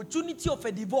an opportunity of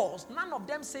a divorce, none of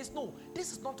them says, no,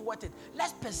 this is not worth it.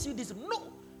 Let's pursue this.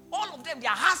 No. All of them,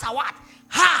 their hearts are what?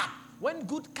 Hard. When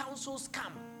good counsels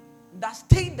come that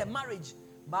stay in the marriage,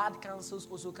 bad counsels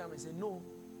also come and say, no,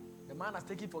 the man has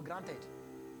taken for granted.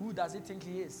 Who does he think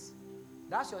he is?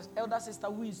 That's your elder sister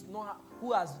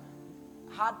who has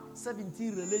had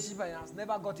 17 relationships and has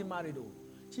never gotten married. Though.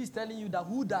 She's telling you that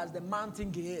who does the man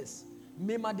think he is? So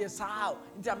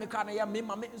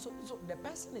the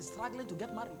person is struggling to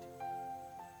get married.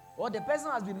 Or the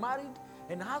person has been married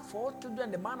and has 4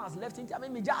 children, the man has left him. I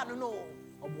don't know.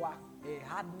 A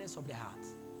hardness of the heart.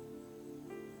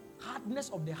 Hardness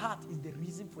of the heart is the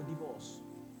reason for divorce.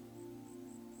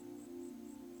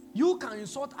 You can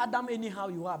insult Adam anyhow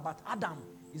you are, but Adam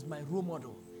is my role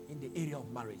model in the area of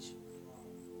marriage.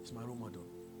 He's my role model.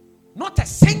 Not a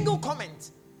single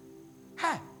comment.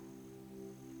 Hey.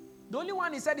 The only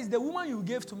one he said is the woman you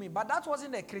gave to me, but that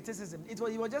wasn't a criticism. He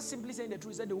was just simply saying the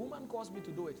truth. He said the woman caused me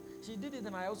to do it. She did it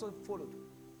and I also followed.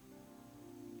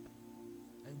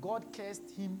 And God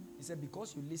cursed him. He said,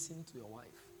 because you listened to your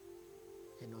wife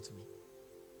and not me.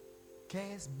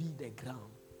 Cursed be the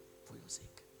ground for your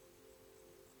sake.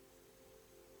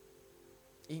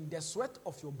 In the sweat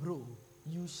of your brow,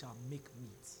 you shall make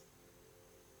meat.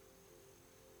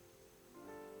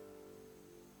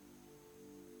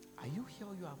 Are you here?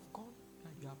 You have gone.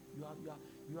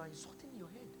 You are insulting your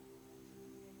head.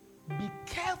 Be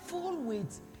careful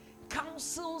with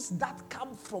counsels that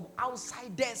come from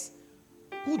outsiders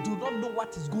who do not know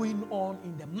what is going on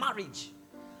in the marriage.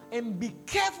 And be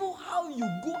careful how you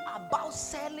go about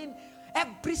selling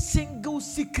every single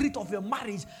secret of your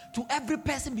marriage to every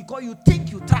person because you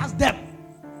think you trust them.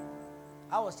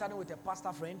 I was chatting with a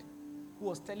pastor friend who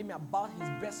was telling me about his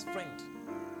best friend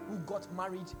who got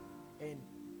married and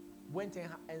went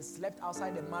and slept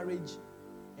outside the marriage,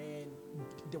 and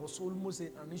there was almost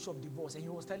an issue of divorce. And he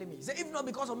was telling me, he said, if not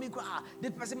because of me,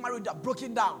 this person married that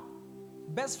broken down.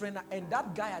 Best friend, and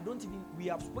that guy, we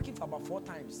have spoken for about 4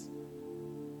 times.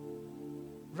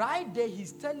 Right there,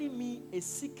 he's telling me a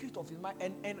secret of his mind,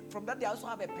 and from that, they also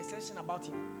have a perception about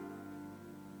him.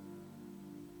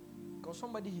 Because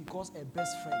somebody he calls a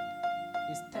best friend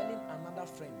is telling another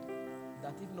friend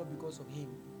that if not because of him,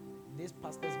 this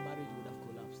pastor's marriage would have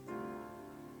collapsed.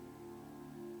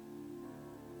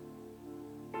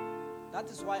 That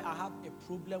is why I have a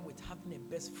problem with having a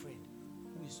best friend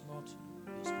who is not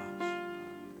your spouse.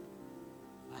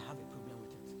 I have a problem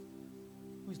with it.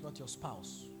 Who is not your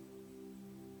spouse?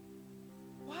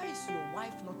 Why is your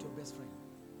wife not your best friend?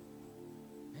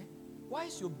 Why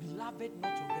is your beloved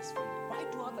not your best friend? Why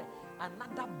do you have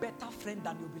another better friend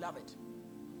than your beloved?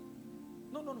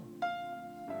 No.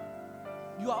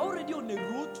 You are already on a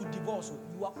road to divorce.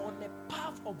 You are on a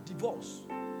path of divorce.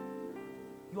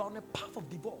 You are on a path of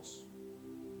divorce.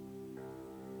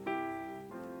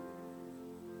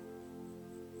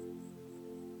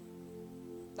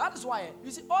 That is why,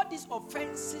 you see, all these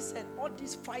offenses and all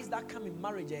these fights that come in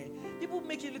marriage, people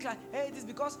make it look like, it is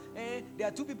because there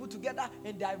are 2 people together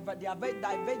and they have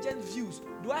divergent views.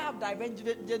 Do I have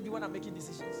divergent views when I'm making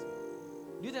decisions?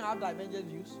 Do you think I have divergent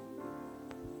views?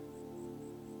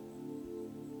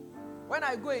 When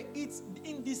I go and eat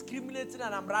indiscriminately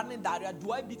and I'm running diarrhea,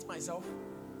 do I beat myself?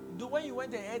 When you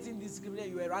went and ate indiscriminately,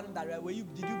 you were running diarrhea, did you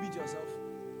beat yourself?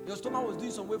 Your stomach was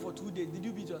doing some way for 2 days. Did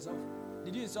you beat yourself?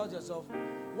 Did you insult yourself?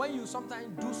 When you sometimes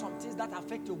do some things that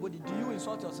affect your body, do you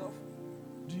insult yourself?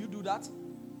 Do you do that?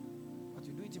 But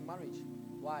you do it in marriage.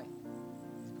 Why?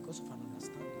 It's because of an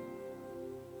understanding.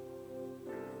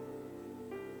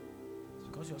 It's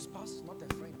because your spouse is not a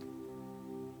friend.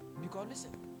 Because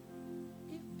listen,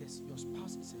 if your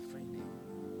spouse is a friend,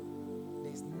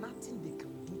 there's nothing they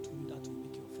can do to you that will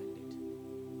make you offended.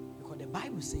 Because the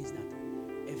Bible says that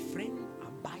a friend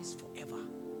abides forever.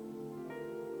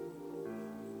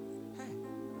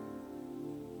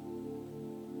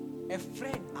 A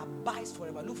friend abides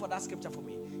forever. Look for that scripture for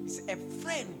me. It's a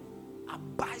friend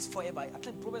abides forever. I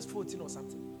think Proverbs 14 or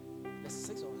something. Verse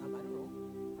 6 or something. I don't know.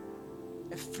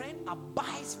 A friend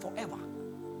abides forever.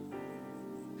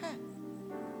 Hey.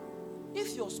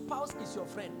 If your spouse is your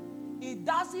friend, it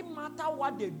doesn't matter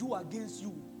what they do against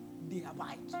you, they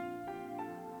abide.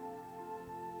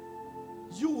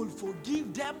 You will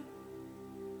forgive them.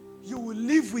 You will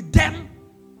live with them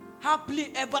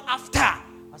happily ever after.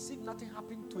 As if nothing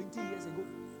happened 20 years ago.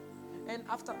 And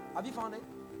after, have you found it?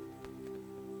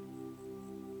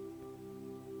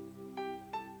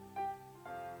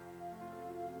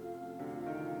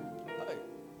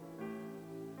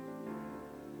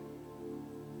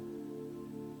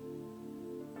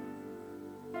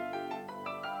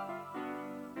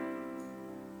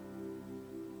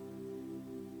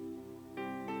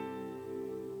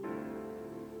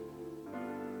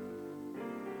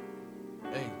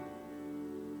 Hey.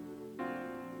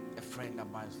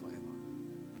 abides forever.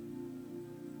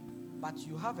 But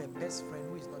you have a best friend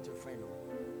who is not your friend.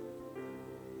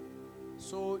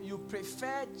 So you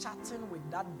prefer chatting with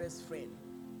that best friend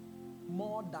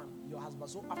more than your husband.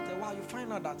 So after a while, you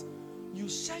find out that you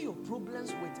share your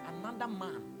problems with another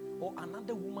man or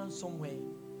another woman somewhere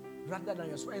rather than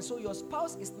your spouse. And so your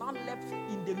spouse is now left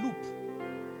in the loop.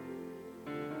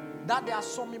 That there are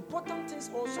some important things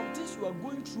or some things you are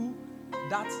going through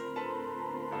that.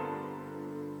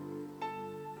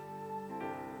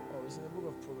 Oh, it's in the book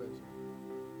of Proverbs.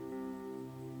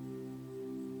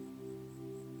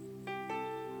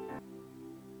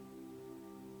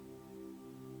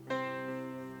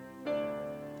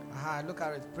 Look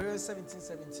at it. Proverbs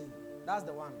 17:17. That's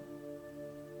the one.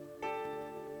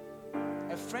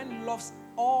 A friend loves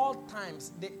all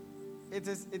times. It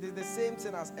is the same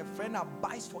thing as a friend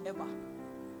abides forever.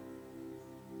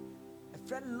 A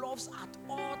friend loves at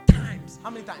all times. How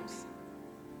many times?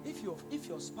 If your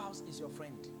spouse is your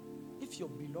friend, if your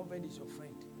beloved is your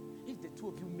friend, if the two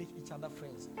of you make each other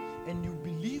friends, and you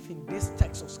believe in this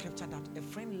text of scripture that a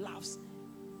friend loves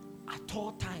at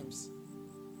all times,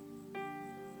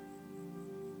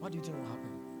 what do you think will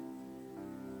happen?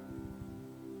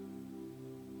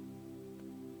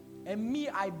 And me,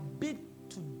 I beg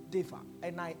to differ.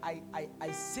 And I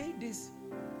say this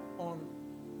on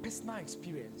personal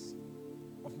experience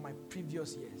of my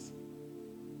previous years.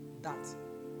 That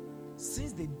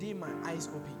since the day my eyes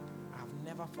opened, I have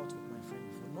never fought with my friend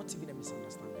before. Not even a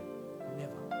misunderstanding.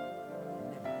 Never.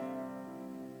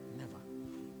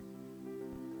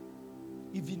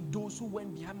 Even those who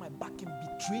went behind my back and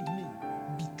betrayed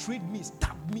me,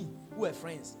 stabbed me, who were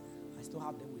friends, I still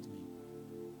have them with me.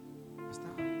 I still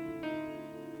have them.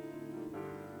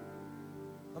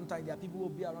 Sometimes there are people who will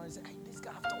be around and say, hey, this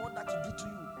guy, after what that he did to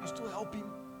you, you still help him.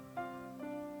 I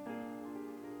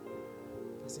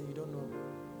say, you don't know.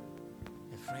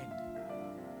 A friend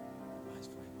abides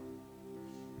forever.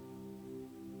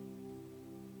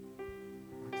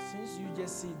 But since you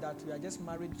just see that we are just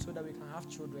married so that we can have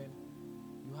children,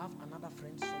 you have another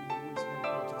friend somebody who is very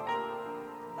important.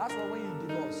 That's why when you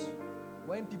divorce,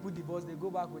 when people divorce, they go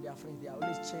back with their friends. They are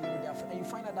always chilling with their friends. And you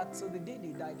find out that till the day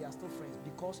they die, they are still friends.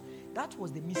 Because that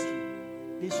was the mystery.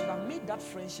 They should have made that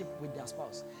friendship with their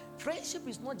spouse. Friendship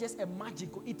is not just a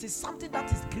magical. It is something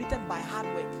that is created by hard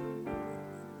work.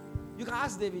 You can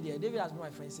ask David here. David has been my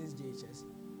friend since JHS.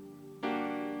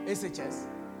 SHS.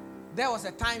 There was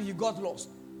a time he got lost.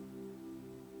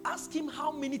 Ask him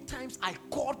how many times I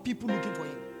called people looking for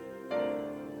him.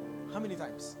 How many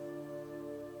times?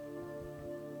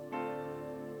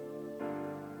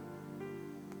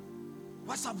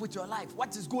 What's up with your life?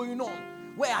 What is going on?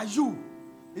 Where are you?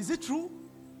 Is it true?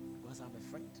 Because I'm a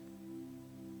friend.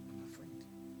 I'm a friend.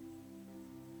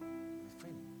 I'm a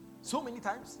friend. So many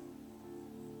times.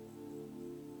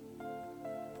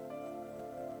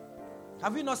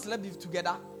 Have we not slept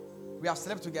together? We have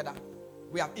slept together.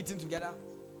 We have eaten together.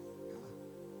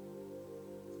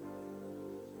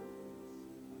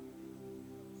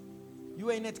 You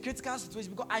were in a critical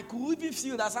situation because I could even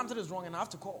feel that something is wrong and I have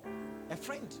to call a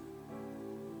friend.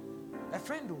 A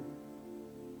friend who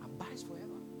abides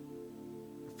forever.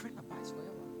 A friend abides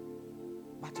forever.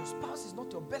 But your spouse is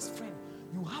not your best friend.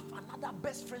 You have another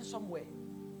best friend somewhere.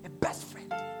 A best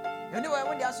friend. You know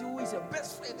when they ask you who is your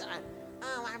best friend,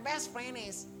 my best friend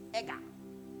is Edgar.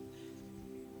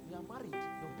 You are married.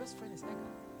 Your best friend is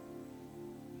Edgar.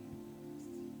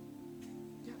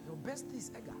 Yeah, your bestie is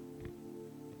Edgar.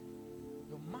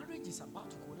 Your marriage is about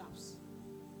to collapse.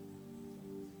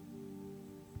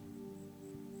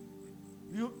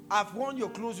 I've worn your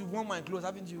clothes, you've worn my clothes,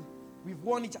 haven't you? We've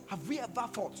worn each other. Have we ever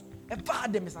fought? Ever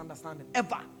had a misunderstanding?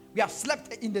 Ever? We have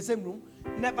slept in the same room?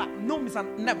 Never. No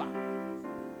misunderstanding. Never.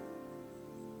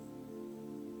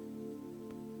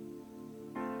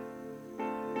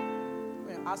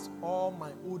 I ask all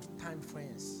my old-time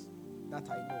friends that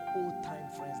I know. Old-time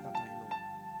friends that I know.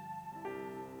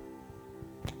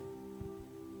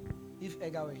 If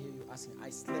Edgar were here, you ask him. I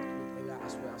slept with Edgar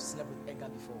as well. I've slept with Edgar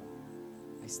before.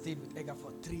 I stayed with Edgar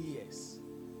for 3 years.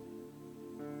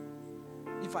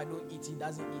 If I don't eat, he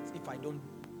doesn't eat. If I don't,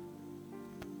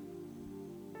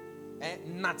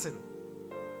 nothing.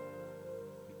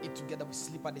 We eat together, we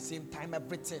sleep at the same time,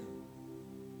 everything.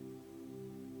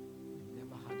 We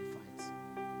never had a fight.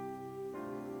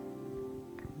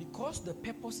 Because the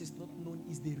purpose is not known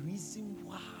is the reason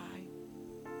why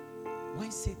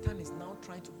when Satan is now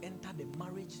trying to enter the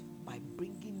marriage by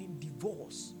bringing in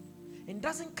divorce. It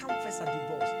doesn't come first at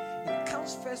divorce. It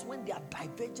comes first when there are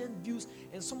divergent views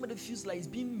and somebody feels like he's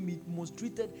being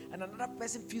mistreated and another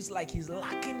person feels like he's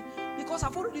lacking. Because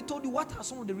I've already told you what are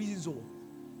some of the reasons.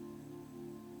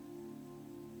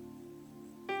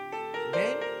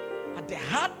 the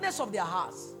hardness of their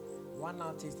hearts, one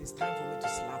now thinks it's time for me to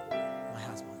slap my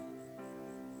husband.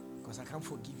 Because I can't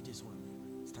forgive this one.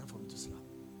 It's time for me to slap.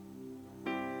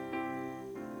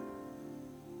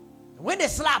 And when they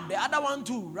slap, the other one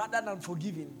too, rather than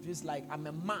forgiving, feels like, I'm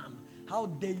a man. How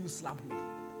dare you slap me?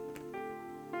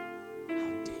 How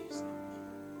dare you slap me?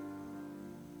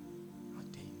 How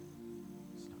dare you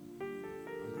slap me?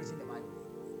 I'm preaching the Bible.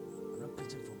 I'm not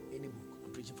preaching from any book.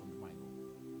 I'm preaching from the Bible.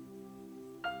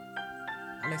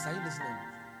 Alex, are you listening?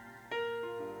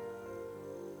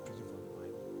 Preaching from the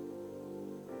Bible.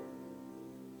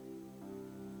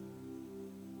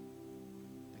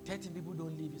 The 13 people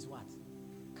don't leave is what?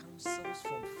 Counsels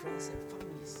from friends and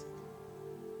families.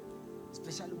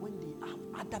 Especially when they have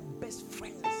other best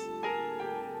friends.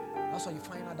 That's why you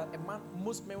find out that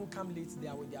most men who come late, they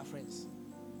are with their friends.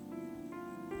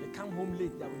 They come home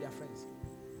late, they are with their friends.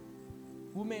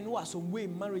 Women who are some way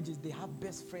in marriages, they have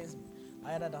best friends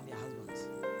other than their husbands.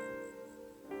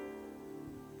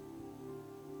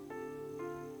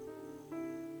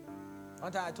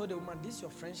 One time I told the woman, this is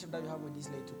your friendship that you have with this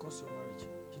lady to cost your marriage.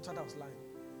 She thought I was lying.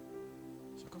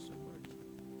 She cost your marriage.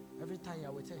 Every time you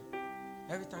are with her,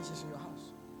 every time she's in your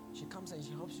house, she comes and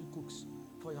she helps you cook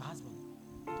for your husband.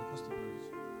 It costs your marriage.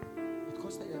 It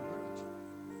costs your marriage.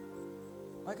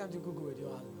 Why can't you cook with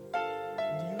your husband? Do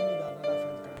you need another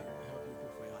friend to come and help you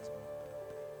cook for your husband?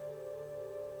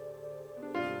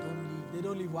 They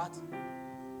don't leave what?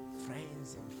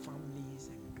 Friends and families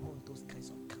and all those kinds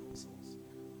of counsels.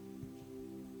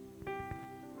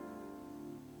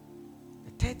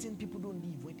 The 13 people don't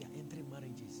leave when they are entering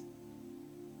marriages,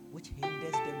 which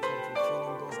hinders them from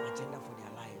fulfilling God's agenda for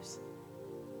their lives,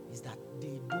 is that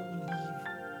they don't leave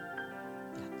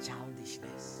their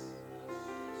childishness.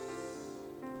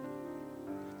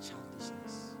 Their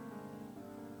childishness.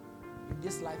 In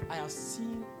this life, I have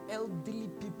seen elderly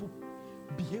people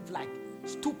behave like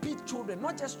stupid children,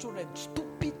 not just children,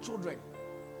 stupid children.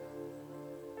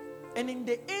 And in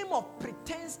the aim of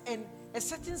pretense and a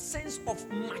certain sense of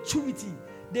maturity,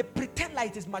 they pretend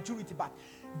like it is maturity, but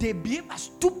they behave as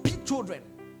stupid children.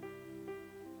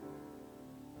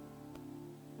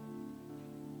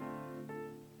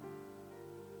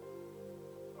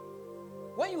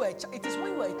 When you are it is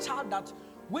when you are a child that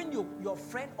when your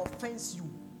friend offends you,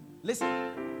 listen,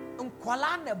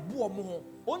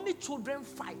 only children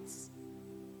fight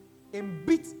and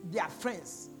beat their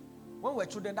friends. When we were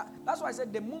children, that's why I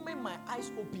said the moment my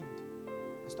eyes opened,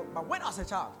 I stopped. But when I was a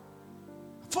child,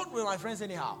 I fought with my friends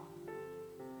anyhow.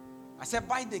 I said,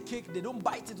 bite the cake. They don't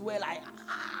bite it well.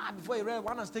 Before you realize,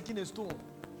 one was taking a stone.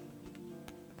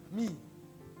 Me.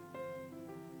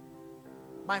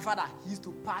 My father, he used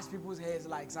to pass people's heads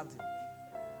like something.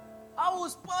 I will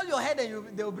spoil your head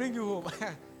and they will bring you home.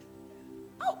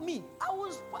 Me, I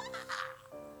was.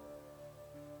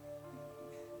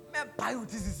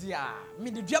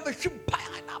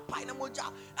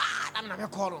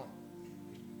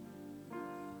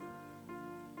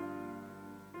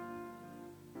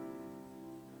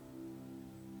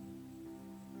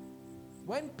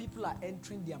 When people are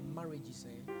entering their marriages,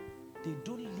 they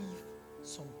don't leave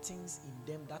some things in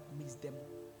them that makes them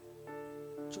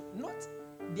not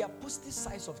the positive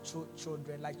sides of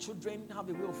children. Like children have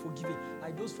a way of forgiving.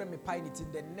 Like those friends may pine it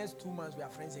in the next 2 months we are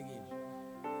friends again.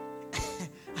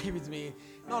 Are you with me?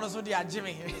 No, so they are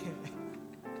Jimmy.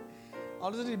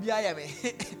 Also, they are me.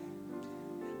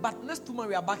 But next 2 months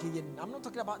we are back again. I'm not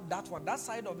talking about that one. That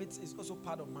side of it is also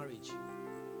part of marriage.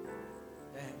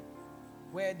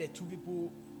 Where the two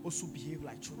people also behave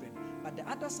like children. But the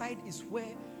other side is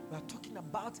where we are talking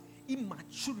about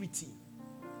immaturity.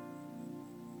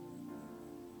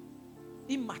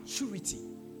 Immaturity.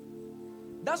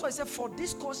 That's why I said, for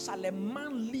this cause shall a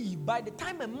man leave. By the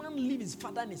time a man leaves his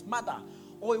father and his mother,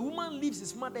 or a woman leaves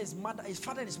his father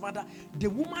and his mother, the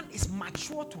woman is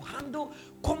mature to handle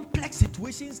complex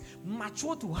situations,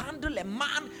 mature to handle a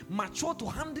man, mature to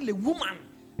handle a woman.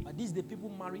 But these the people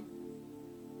marry.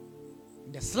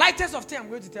 The slightest of thing, I'm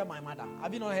going to tell my mother.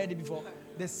 Have you not heard it before?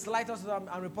 The slightest of thing,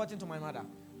 I'm reporting to my mother.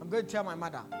 I'm going to tell my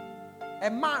mother. A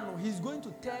man, he's going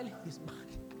to tell his mother.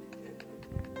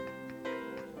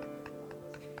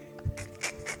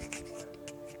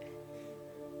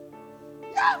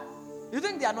 Yeah. You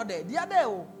think they are not there? They are there.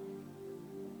 Oh.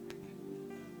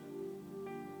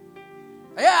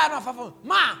 Yeah, no, Fafo.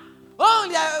 Ma.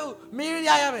 Oh, me.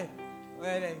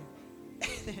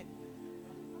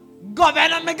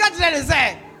 Governor me got to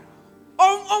say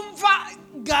fa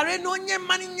gare no nye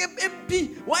mani nye MP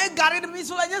why gare de mi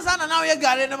so la nyesa na na we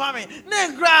gare de mame na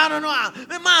gra no a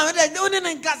me ma we de oni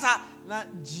ne nkasa na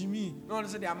Jimmy no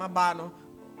say de amaba no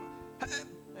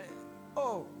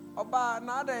oh oba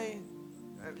na dey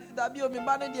That be on me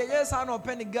banning the yes, I know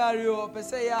penny Gary or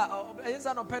Pesaya, yes,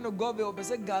 I know penny Gobe or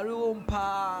Pesa Gary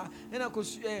pa, and I could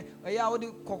say, I would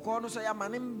cocono say a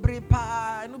man in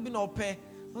Brepa, and no be no pay.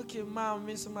 Okay, ma'am,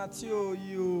 Miss Matthew,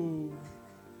 you.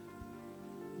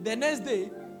 The next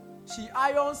day, she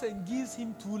irons and gives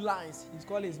him 2 lines. He's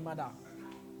called his mother.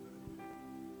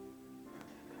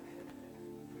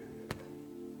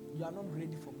 You are not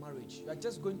ready for marriage. You are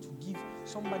just going to give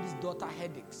somebody's daughter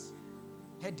headaches.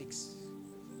 Headaches.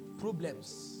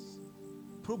 Problems.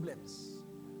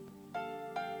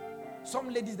 Some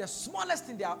ladies, the smallest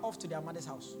thing, they are off to their mother's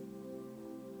house.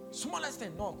 Smallest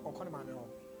thing, no.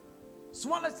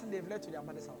 Smallest thing, they've led to their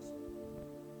mother's house.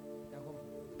 They are coming.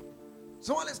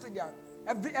 Smallest thing, they are.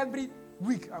 Every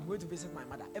week, I'm going to visit my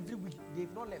mother. Every week,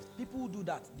 they've not left. People who do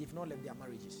that, they've not left their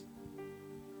marriages.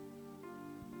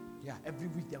 Yeah, every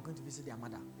week they are going to visit their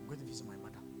mother. I'm going to visit my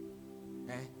mother.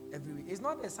 Every week. It's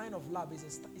not a sign of love.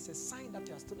 It's a sign that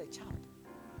you are still a child.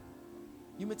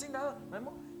 You may think that my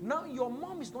mom, now your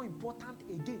mom is not important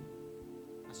again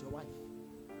as your wife.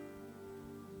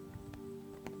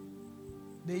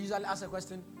 They usually ask a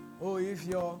question, oh, if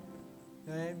your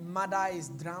mother is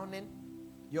drowning,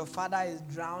 your father is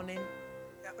drowning.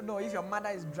 No, if your mother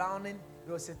is drowning,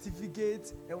 your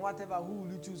certificate and whatever, who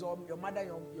will you choose? Or your mother,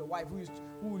 your wife,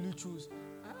 who will you choose?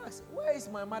 I ask, where is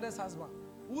my mother's husband?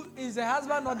 Who is the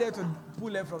husband not there to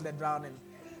pull her from the drowning?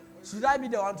 Should I be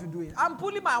the one to do it? I'm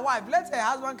pulling my wife. Let her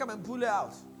husband come and pull her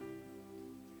out.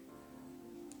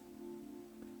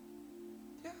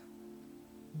 Yeah.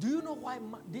 Do you know why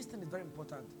this thing is very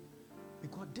important?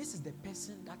 Because this is the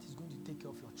person that is going to take care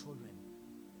of your children.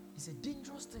 It's a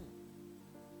dangerous thing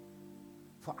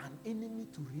for an enemy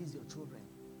to raise your children.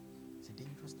 It's a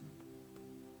dangerous thing.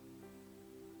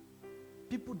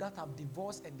 People that have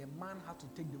divorced and the man had to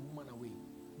take the woman away,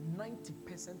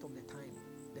 90% of the time,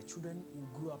 the children will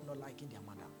grow up not liking their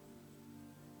mother.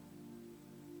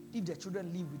 If the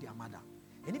children live with their mother,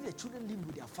 and if the children live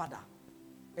with their father,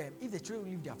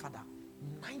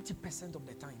 90% of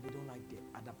the time, they don't like the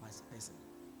other person.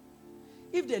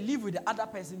 If they live with the other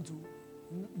person too,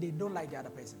 they don't like the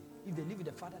other person. If they live with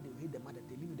the father, they will hate the mother. If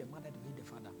they live with the mother, they will hate the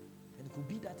father. And it could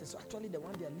be that it's actually the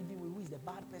one they are living with who is the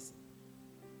bad person.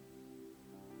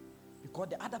 Because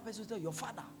the other person will tell your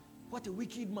father, what a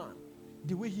wicked man.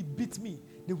 The way he beat me,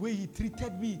 the way he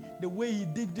treated me, the way he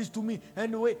did this to me,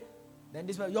 and the way. Then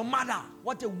this one, your mother,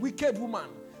 what a wicked woman.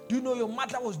 Do you know your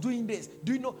mother was doing this?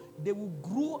 Do you know? They will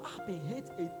grow up and hate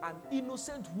an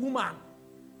innocent woman.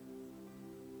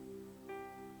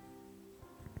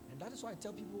 That is why I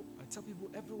tell people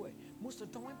everywhere. Most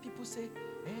of the time when people say,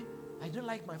 I don't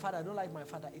like my father,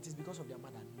 it is because of their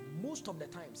mother. Most of the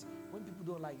times, when people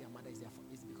don't like their mother,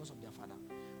 it's because of their father.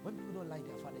 When people don't like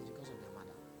their father, it's because of their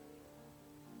mother.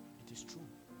 It is true.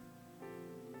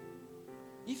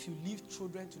 If you leave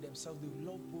children to themselves, they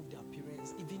will love both their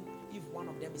parents. Even if one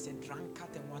of them is a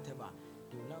drunkard and whatever,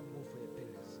 they will love both their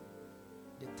parents.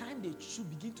 The time they should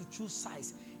begin to choose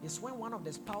sides is when one of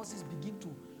the spouses begin to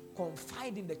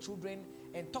confide in the children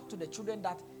and talk to the children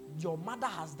that your mother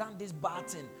has done this bad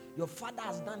thing, your father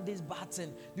has done this bad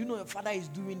thing. Do you know your father is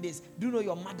doing this? Do you know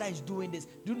your mother is doing this?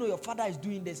 Do you know your father is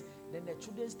doing this? Then the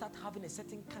children start having a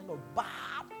certain kind of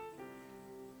bad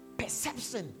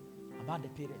perception about the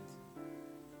parents.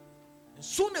 And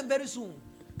soon and very soon,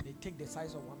 they take the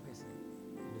size of one person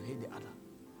and they hate the other.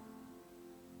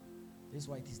 This is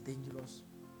why it is dangerous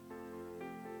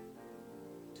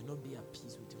to not be at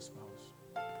peace with your spouse.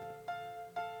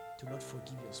 To not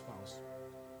forgive your spouse,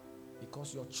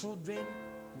 because your children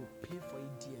will pay for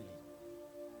it dearly.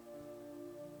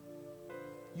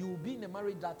 You will be in a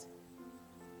marriage that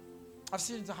I've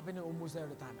seen it happening almost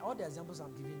every time. All the examples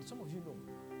I'm giving, some of you know.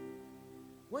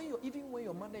 When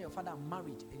your mother and your father are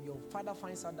married, and your father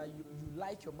finds out that you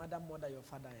like your mother more than your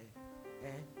father,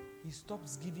 he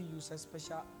stops giving you such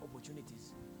special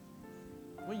opportunities.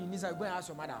 When you need to go and ask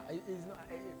your mother,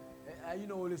 are you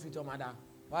not always with your mother?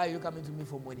 Why are you coming to me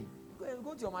for money?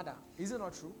 Go to your mother. Is it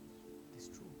not true? It's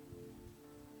true.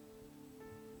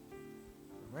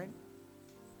 When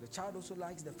the child also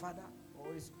likes the father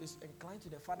or is inclined to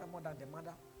the father more than the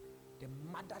mother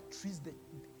treats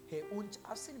her own child.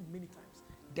 I've seen it many times.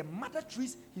 The mother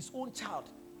treats his own child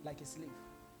like a slave.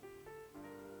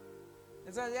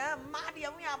 It says, hey,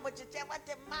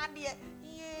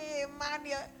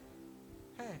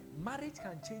 marriage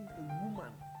can change a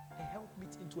woman, a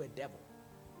helpmeet, into a devil.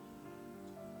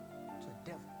 To a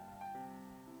devil.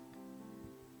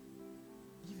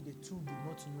 If the two do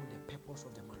not know the purpose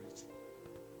of the marriage.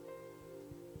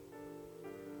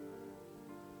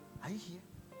 Are you here?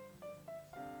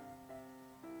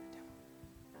 The devil.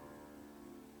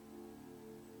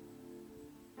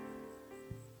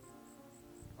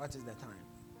 What is the time?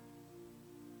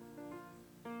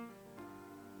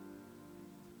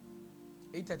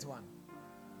 8:31.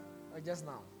 Oh, just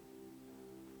now.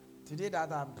 Today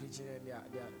that I'm preaching, and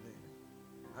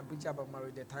I'm preaching about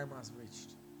marriage. The time has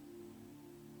reached.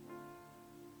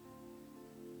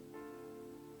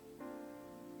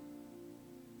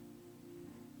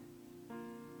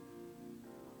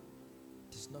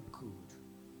 It's not good.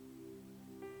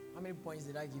 How many points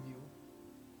did I give you?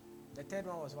 The third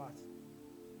one was what?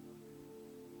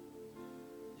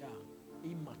 Yeah,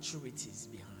 immaturity is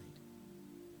behind.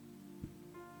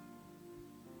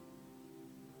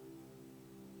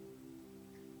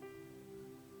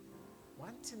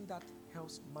 One thing that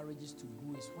helps marriages to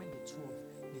grow is when the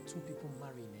two people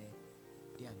marrying,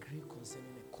 they agree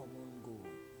concerning a common goal.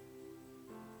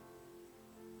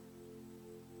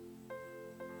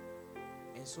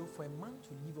 And so for a man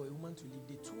to live or a woman to live,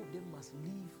 the two of them must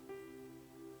live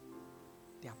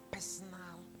their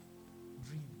personal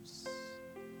dreams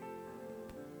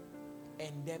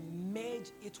and then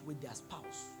merge it with their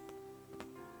spouse.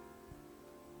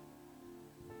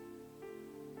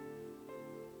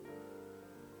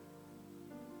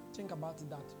 Think about it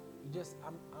that you just,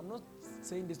 I'm not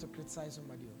saying this to criticize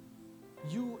somebody.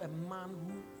 You, a man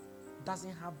who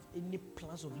doesn't have any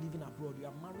plans of living abroad, you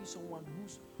are marrying someone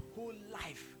whose whole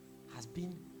life has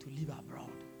been to live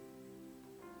abroad.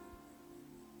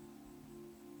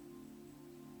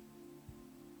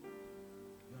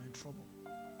 You are in trouble.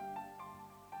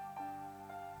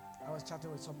 I was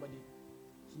chatting with somebody.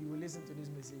 He will listen to this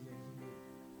message and he may.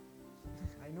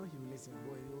 I know he will listen,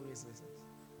 but he always listens.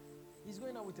 He's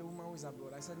going out with a woman who is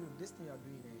abroad. I said, look, this thing you are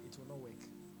doing, it will not work.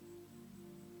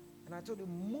 And I told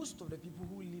him, most of the people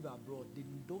who live abroad, they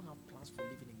don't have plans for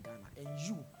living in Ghana. And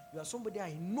you are somebody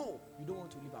I know you don't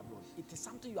want to live abroad. It is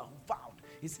something you have vowed.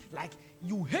 It's like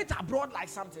you hate abroad like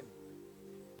something.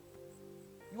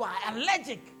 You are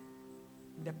allergic.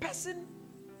 The person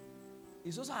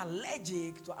is also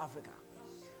allergic to Africa.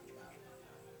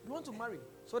 You want to marry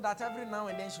so that every now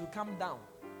and then she'll come down.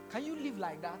 Can you live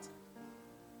like that?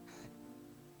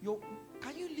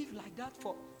 Can you live like that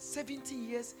for 70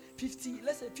 years, 50,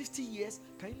 let's say 50 years?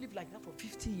 Can you live like that for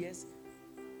 50 years?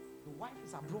 Your wife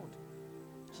is abroad.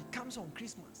 She comes on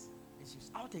Christmas and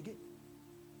she's out again.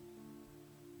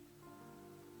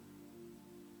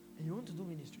 And you want to do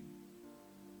ministry.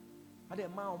 Are the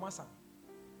man or massa?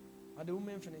 Are the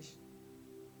women finished?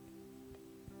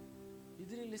 You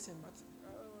didn't listen, but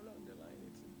along the line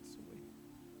it's away.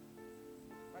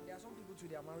 But there are some people too,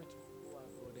 they are married to.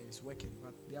 Or it's working,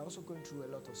 but they are also going through a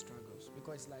lot of struggles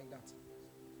because it's like that.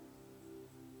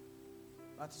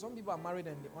 But some people are married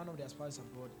and one of their spouses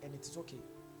abroad, and it is okay.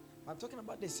 But I'm talking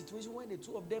about the situation when the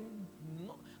two of them,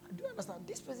 do you understand?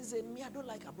 This person said, me, I don't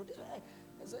like abroad. This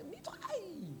person said, me too.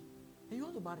 And you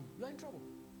want to marry, you are in trouble.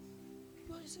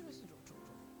 You are seriously in trouble.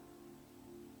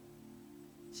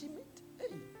 She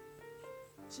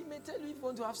may tell you, if you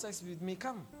want to have sex with me,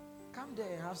 come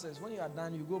there and have sex. When you are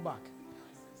done, you go back.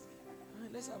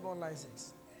 Let's have online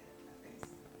sex.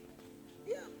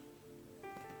 Yeah.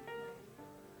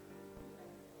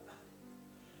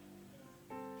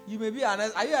 You may be are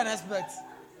you an expert?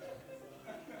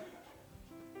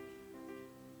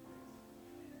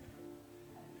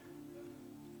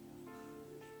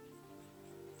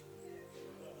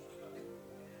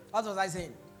 What was I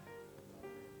saying?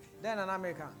 Then an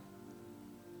American.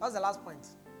 What's the last point?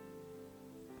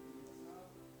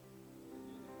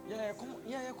 Yeah, come on.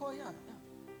 Yeah.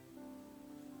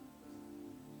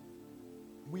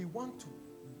 We want to,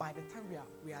 by the time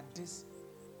we are this,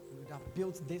 we would have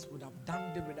built this, we would have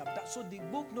done this, we would have done. So they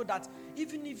both know that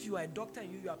even if you are a doctor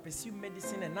and you are pursuing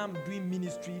medicine and I'm doing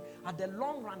ministry, at the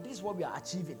long run, this is what we are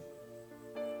achieving.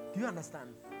 Do you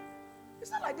understand?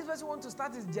 It's not like this person wants to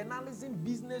start his journalism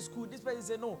business school. This person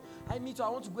say, no, I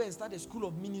want to go and start a school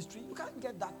of ministry. You can't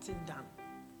get that thing done.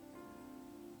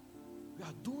 We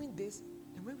are doing this,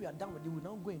 and when we are done with it, we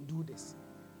now go and do this.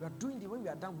 We are doing it, when we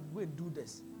are done, we go and do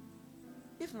this.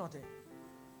 If not, you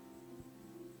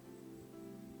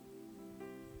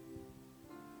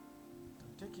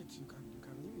can take it, you can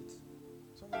leave it.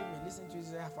 Somebody may listen to you and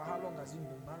say, for how long has you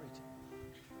been married?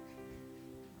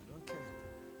 I don't care.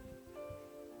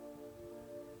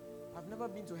 I've never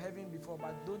been to heaven before,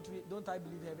 but don't I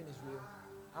believe heaven is real?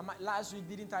 Last week,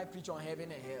 didn't I preach on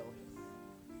heaven and hell?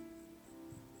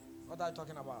 What are you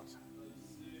talking about?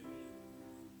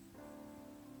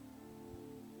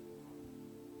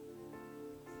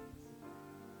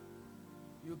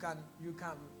 You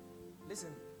can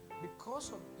listen,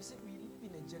 because of, you see, we live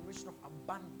in a generation of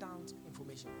abundant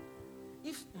information.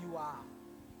 If you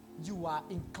are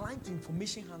inclined to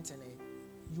information hunting,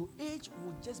 your age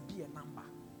will just be a number.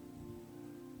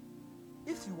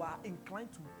 if you are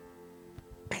inclined to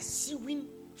pursuing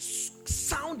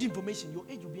sound information, your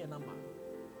age will be a number.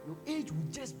 Your age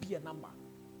will just be a number.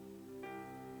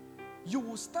 You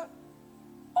will start.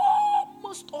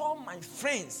 Almost all my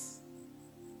friends.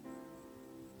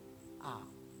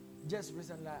 Just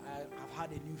recently I've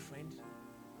had a new friend.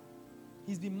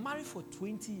 He's been married for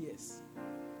 20 years.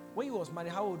 When he was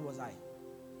married, how old was I?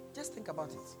 Just think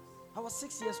about it. I was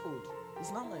 6 years old.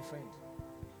 He's now my friend.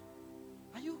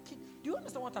 Are you kidding? Do you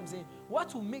understand what I'm saying?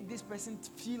 What will make this person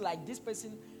feel like this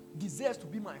person deserves to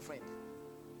be my friend?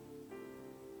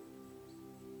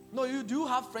 No, you do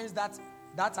have friends that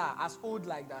are as old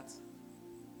like that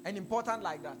and important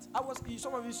like that.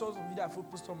 Some of you saw some video I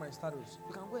posted on my status.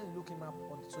 You can go and look him up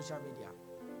on social media.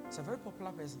 It's a very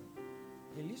popular person.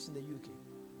 He lives in the UK.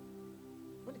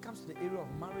 When it comes to the area of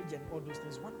marriage and all those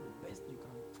things, one of the best you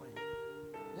can find.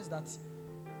 Just that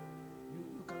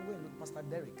you can go and look Pastor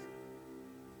Derek.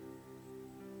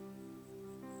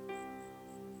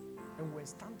 And we're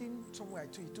standing somewhere.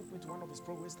 He took me to one of his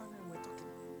programs. We're standing and we're talking.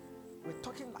 We're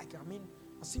talking like, I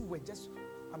see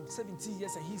I'm 17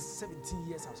 years and he's 17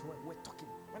 years as well. We're talking.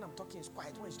 When I'm talking, it's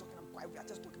quiet. When he's talking, I'm quiet. We are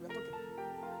just talking. We're talking.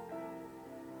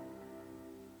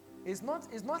 It's not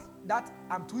that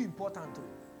I'm too important to.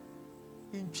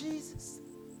 In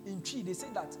Chi, they say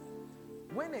that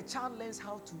when a child learns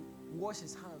how to wash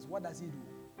his hands, what does he do?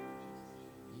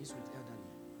 He is with the elderly.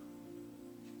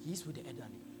 He is with the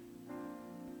elderly.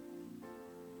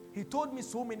 He told me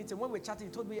so many times. When we were chatting,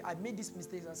 he told me I made these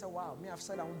mistakes. I said, wow, I've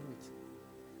said I won't do it.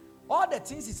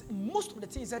 Most of the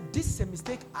things he said, this is a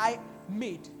mistake I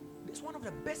made. This is one of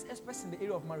the best experts in the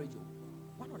area of marriage.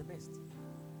 One of the best.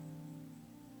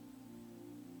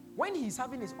 When he's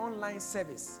having his online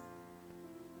service,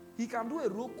 he can do a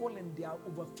roll call and there are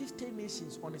over 50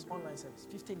 nations on his online service.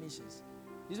 50 nations.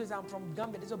 This is I'm from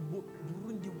Gambia. This is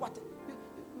Burundi. What?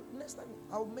 Next time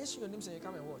I'll mention your name so you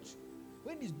come and watch.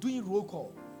 When he's doing roll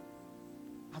call,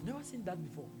 I've never seen that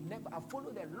before. I've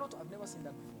followed a lot. I've never seen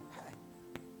that before. Hey,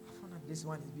 I found out this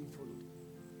one is being followed.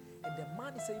 And the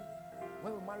man is saying,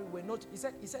 when we married, we're not. He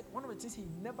said one of the things he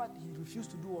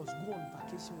refused to do was go on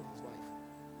vacation with his wife.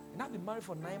 And I've been married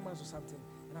for 9 months or something.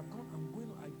 And I go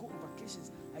on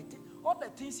vacations. I think all the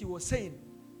things he was saying.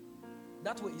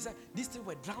 That way, he said, these things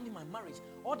were drowning my marriage.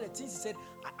 All the things he said,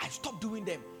 I stopped doing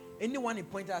them. Anyone he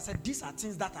pointed, I said, these are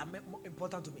things that are more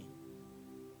important to me.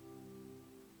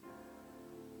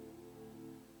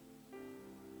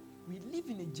 We live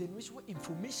in a generation where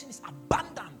information is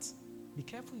abundant. Be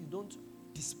careful you don't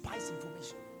despise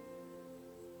information.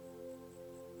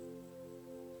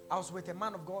 I was with a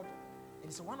man of God, and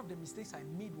he said one of the mistakes I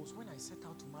made was when I set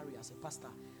out to marry as a pastor,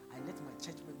 I let my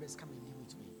church members come and live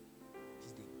with me.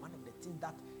 This day, one of the things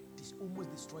that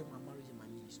almost destroyed my marriage and my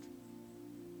ministry.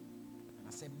 And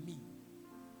I said, me,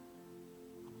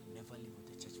 I will never live with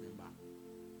a church member.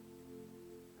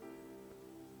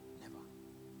 Never.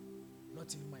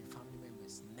 Not even my family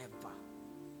members. Never.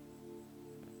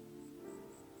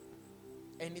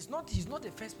 And he's not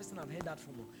the first person I've heard that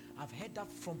from. I've heard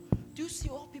that from. Do you see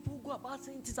all people who go about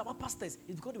saying things about pastors?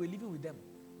 It's because they were living with them.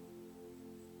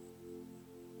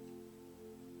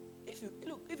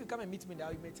 If you come and meet me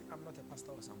now, you may think I'm not a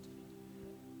pastor or something.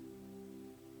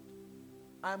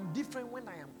 I'm different when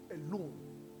I am alone.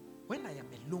 When I am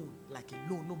alone, like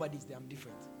alone, nobody's there, I'm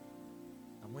different.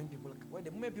 And when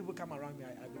the moment people come around me,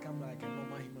 I become like a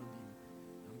normal human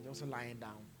being. I'm also lying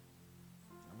down.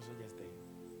 I'm also just there.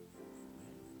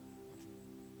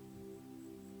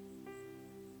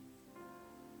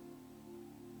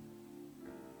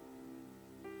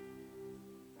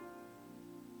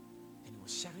 And he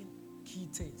was sharing key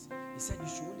things. He said you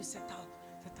should only set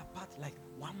apart like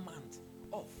 1 month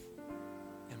off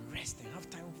and rest and have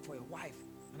time for your wife.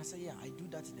 And I said, yeah, I do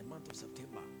that in the month of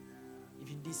September.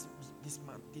 Even this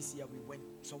month, this year, we went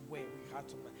somewhere. We had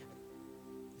some.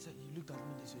 He said, you looked at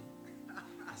me this way.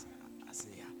 I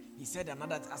said, yeah. He said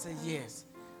another. I said, yes,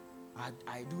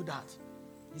 I do that.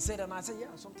 He said, and I said, yeah.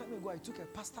 Some time ago, I took a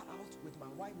pastor out with my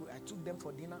wife. I took them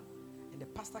for dinner, and the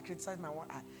pastor criticized my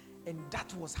wife. And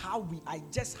that was how I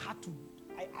just had to.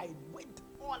 I went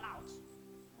all out.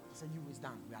 He said, you is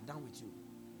done. We are done with you.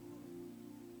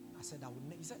 I said, I would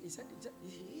never. He said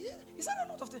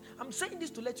a lot of things. I'm saying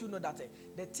this to let you know that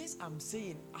the things I'm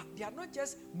saying, they are not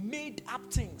just made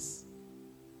up things.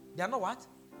 They are not what?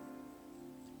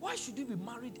 Why should you be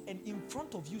married and in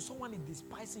front of you someone is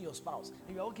despising your spouse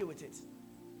and you're okay with it?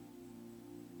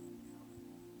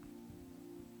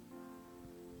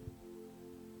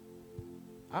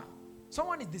 Huh?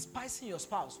 Someone is despising your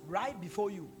spouse right before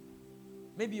you.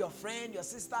 Maybe your friend, your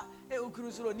sister. Hey,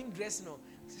 Okurusuro, nim dress no.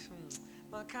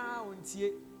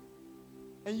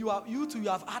 And you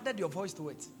have added your voice to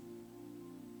it.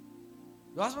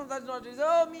 Your husband does not say,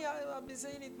 oh, me, I've been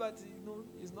saying it, but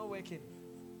it's not working.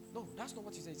 No, that's not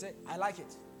what you say. You say, I like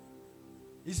it.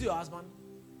 Is he your husband?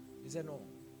 He said, no.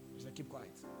 He said, keep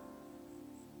quiet.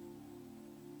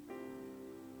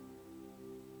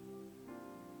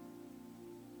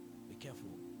 Be careful.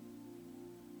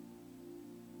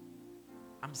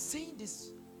 I'm saying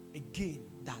this again,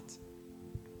 that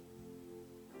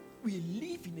we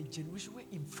live in a generation where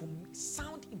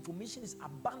sound information is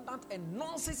abundant and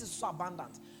nonsense is so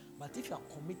abundant. But if you are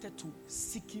committed to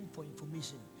seeking for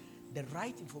information, the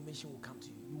right information will come to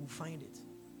you. You will find it.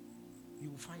 You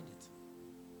will find it.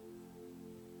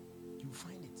 You will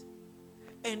find it.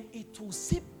 And it will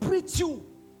separate you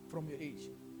from your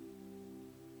age.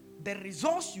 The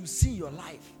results you see in your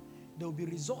life, there will be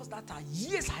results that are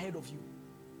years ahead of you.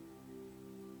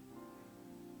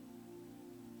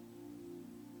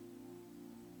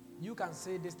 You can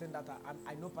say this thing that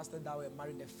I know pastors that were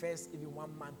married the first even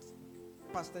 1 month.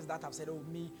 Pastors that have said, oh,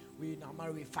 we now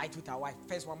married, we fight with our wife.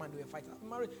 First 1 month we fight.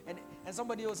 Married, and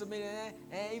somebody also made,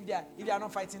 if they are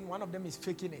not fighting, one of them is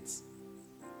faking it.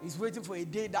 He's waiting for a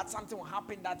day that something will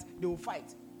happen that they will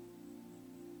fight.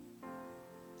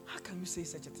 How can you say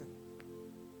such a thing?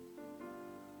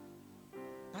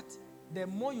 That the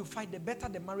more you fight, the better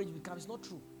the marriage becomes. It's not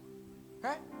true.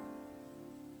 Eh?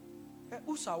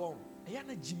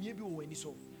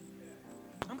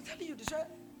 I'm telling you this.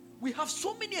 We have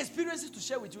so many experiences to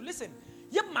share with you. Listen,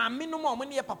 they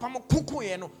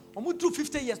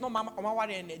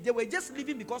were just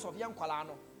living because of young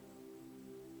Kwalano.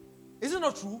 Is it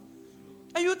not true?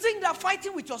 And you think they're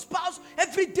fighting with your spouse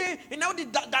every day, and now the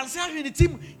dancing in the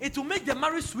team, it will make the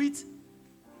marriage sweet.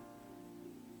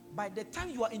 By the time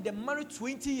you are in the marriage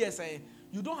 20 years,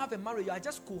 you don't have a marriage, you are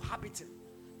just cohabiting.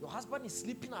 Your husband is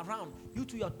sleeping around. You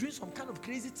two, you are doing some kind of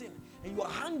crazy thing, and you are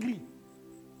hungry.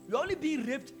 You're only being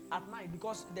raped at night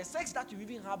because the sex that you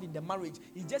even have in the marriage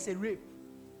is just a rape.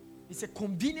 It's a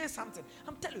convenience something.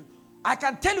 I'm telling you, I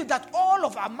can tell you that all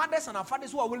of our mothers and our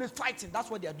fathers who are always fighting, that's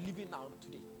what they are living now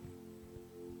today.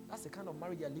 That's the kind of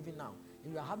marriage they are living now.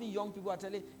 And we are having young people who are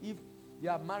telling, if you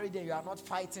are married and you are not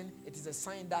fighting, it is a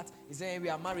sign that it's saying we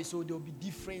are married, so there will be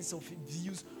difference of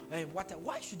views. And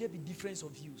why should there be difference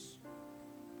of views?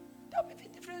 There will be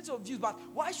difference of views, but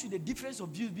why should the difference of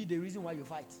views be the reason why you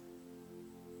fight?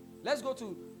 Let's go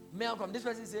to Malcolm. This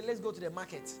person said, let's go to the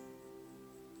market.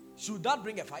 Should that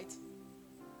bring a fight?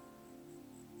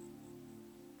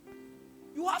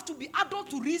 You have to be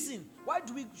adult to reason.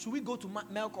 Should we go to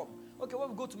Malcolm? Okay, when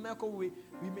we go to Malcolm, we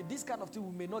may, this kind of thing,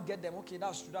 we may not get them. Okay,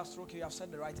 that's true. Okay, you have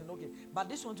said the right thing. Okay, but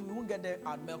this one, we won't get there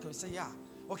at Malcolm. We say, yeah.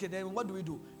 Okay, then what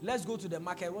do? Let's go to the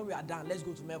market. When we are done, let's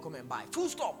go to Malcolm and buy. Full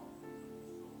stop.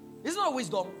 It's not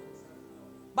wisdom.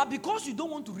 But because you don't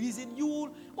want to reason, you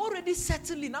will already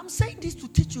settle in. I'm saying this to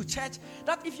teach you, church,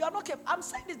 that if you are not careful, I'm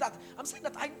saying that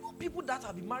I know people that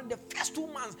have been married the first 2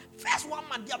 months, first 1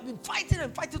 month, they have been fighting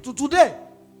to today.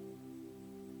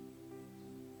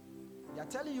 They are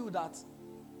telling you that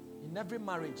in every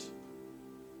marriage,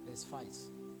 there's fights.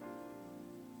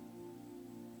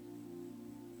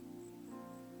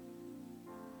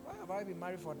 Why have I been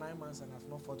married for 9 months and I've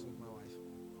not fought with my wife?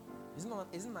 Isn't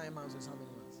 9 months or how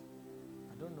many months?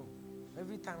 I don't know.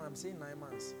 Every time I'm saying 9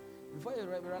 months. Before you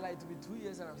realize it will be 2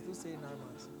 years and I'm still saying 9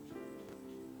 months.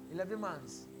 11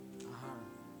 months.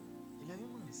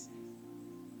 11 months.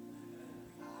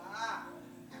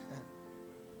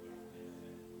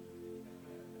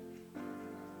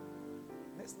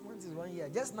 Next month is 1 year.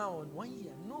 Just now, 1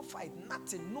 year. No fight,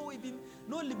 nothing. No libi.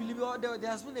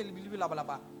 There has been a libi, blah, blah,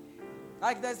 blah.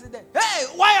 Like they say, hey,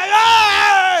 why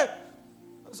are you?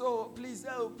 So, please.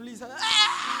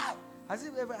 Has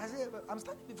it ever, I'm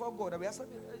standing before God. Has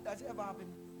it ever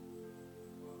happened?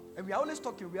 And we are always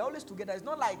talking. We are always together. It's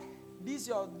not like this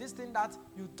thing that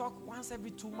you talk once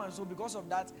every 2 months. So because of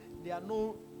that, there are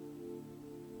no.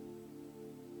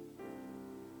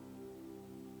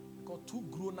 Because 2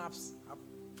 grown-ups have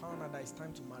found out that it's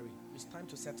time to marry. It's time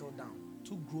to settle down.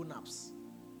 2 grown-ups.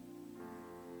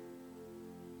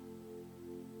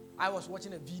 I was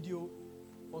watching a video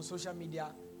on social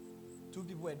media. 2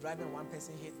 people were driving, one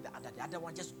person hit the other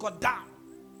one just got down.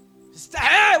 He said,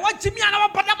 hey, what Jimmy?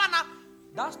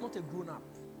 That's not a grown up.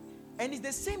 And it's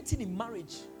the same thing in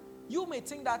marriage. You may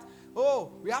think that,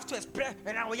 we have to express, is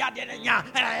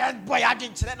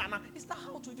that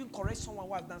how to even correct someone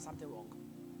who has done something wrong?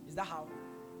 Is that how?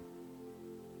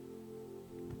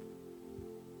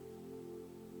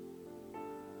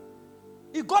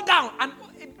 He got down, and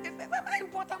a very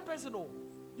important person,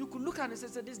 you could look at him and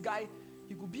say, this guy,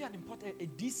 he could be a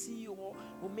DC or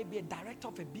maybe a director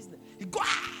of a business. He got,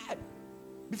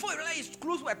 Before you realize his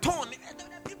clothes were torn.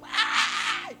 People,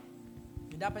 ah!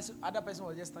 And that person, other person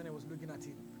was just standing, was looking at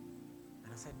him.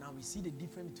 And I said, now we see the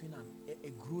difference between a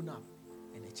grown-up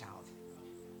and a child.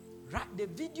 Right, the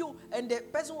video, and the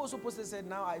person was supposed to say,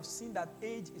 now I've seen that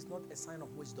age is not a sign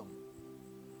of wisdom.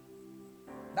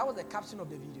 That was the caption of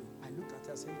the video. I looked at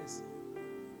her and said, yes.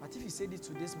 But if you say this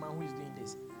to this man who is doing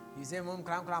this, you say,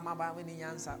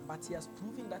 but he has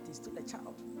proven that he's still a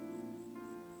child.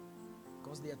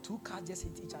 Because their two cars just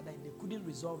hit each other and they couldn't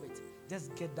resolve it.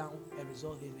 Just get down and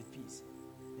resolve it with peace.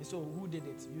 And so who did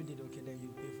it? You did, okay, then you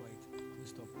pay for it. You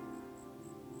stop.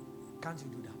 Can't you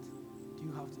do that? Do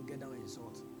you have to get down and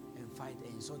insult and fight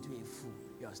and insult you a fool?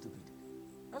 You are stupid.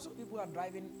 That's what people are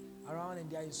driving around and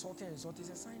they are insulting. It's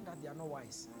a sign that they are not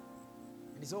wise.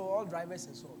 And it's all drivers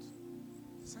insult.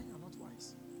 It's a sign you are not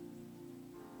wise.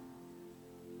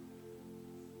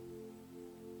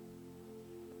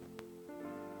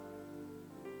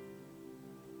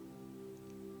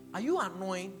 Are you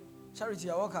annoying? Charity,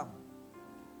 you're welcome.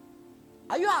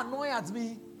 Are you annoyed at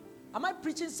me? Am I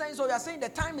preaching sense or you are saying the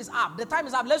time is up? The time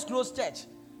is up. Let's close church.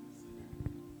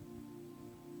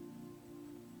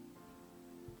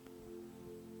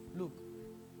 Look,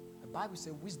 the Bible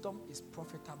says wisdom is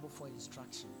profitable for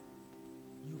instruction.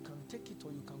 You can take it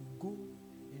or you can go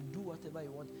and do whatever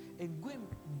you want and go and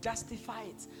justify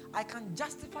it. I can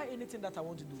justify anything that I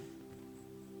want to do.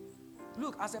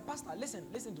 Look, as a pastor, listen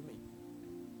to me.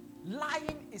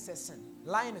 Lying is a sin.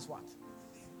 Lying is what?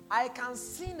 I can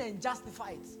sin and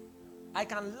justify it. I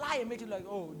can lie and make it like,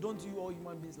 oh, don't you all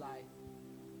human beings lie?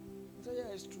 I say,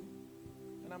 yeah, it's true.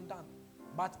 And I'm done.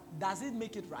 But does it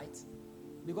make it right?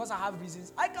 Because I have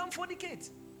reasons. I can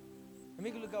fornicate. And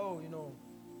make it look, oh,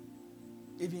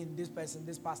 even this person,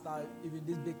 this pastor, even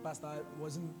this big pastor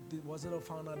wasn't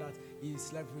found out that he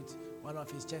slept with one of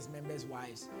his church members'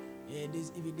 wives. And this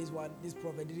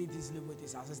prophet didn't sleep with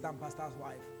his assistant pastor's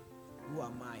wife. Who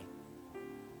am I?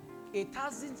 It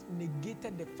hasn't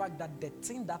negated the fact that the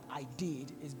thing that I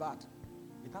did is bad.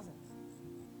 It hasn't.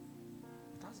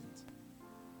 It hasn't.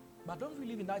 But don't we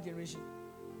live in that generation?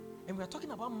 And we're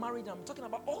talking about marriage. I'm talking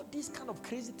about all these kind of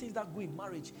crazy things that go in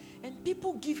marriage. And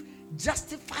people give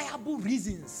justifiable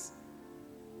reasons.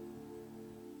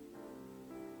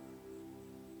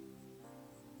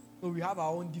 So we have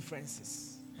our own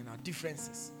differences. And our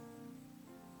differences.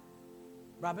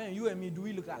 Brother, you and me, do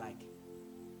we look alike?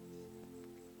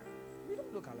 We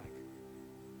don't look alike.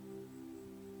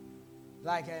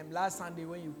 Like last Sunday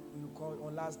when you called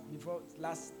on last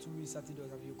 2 weeks Saturday,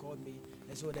 you called me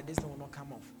and so that this thing will not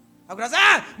come off. I could have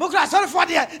said, sorry for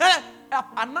the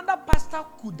another pastor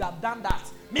could have done that.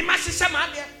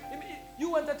 You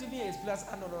wanted to be a plus.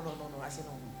 No. I said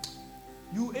no.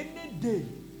 You any day,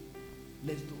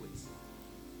 let's do it.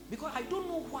 Because I don't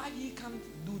know why he can't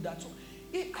do that. So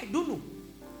I don't know.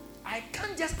 I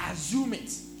can't just assume it.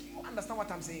 You understand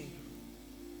what I'm saying?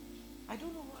 I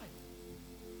don't know why.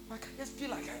 I can just feel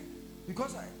like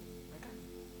because I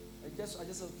just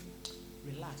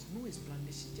relax. No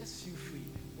explanation. Just feel free.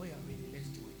 When you're ready, let's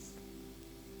do it.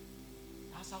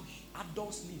 That's how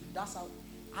adults live. That's how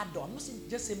adults. I'm not saying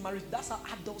just say marriage. That's how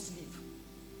adults live.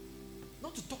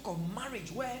 Not to talk of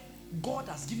marriage where God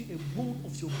has given a bone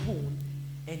of your bone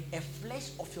and a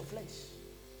flesh of your flesh.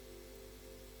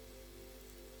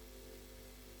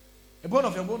 A bone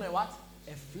of your bone and what?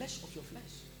 A flesh of your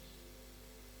flesh.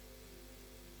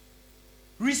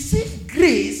 Receive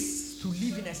grace to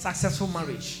live in a successful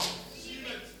marriage.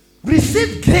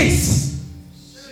 Receive grace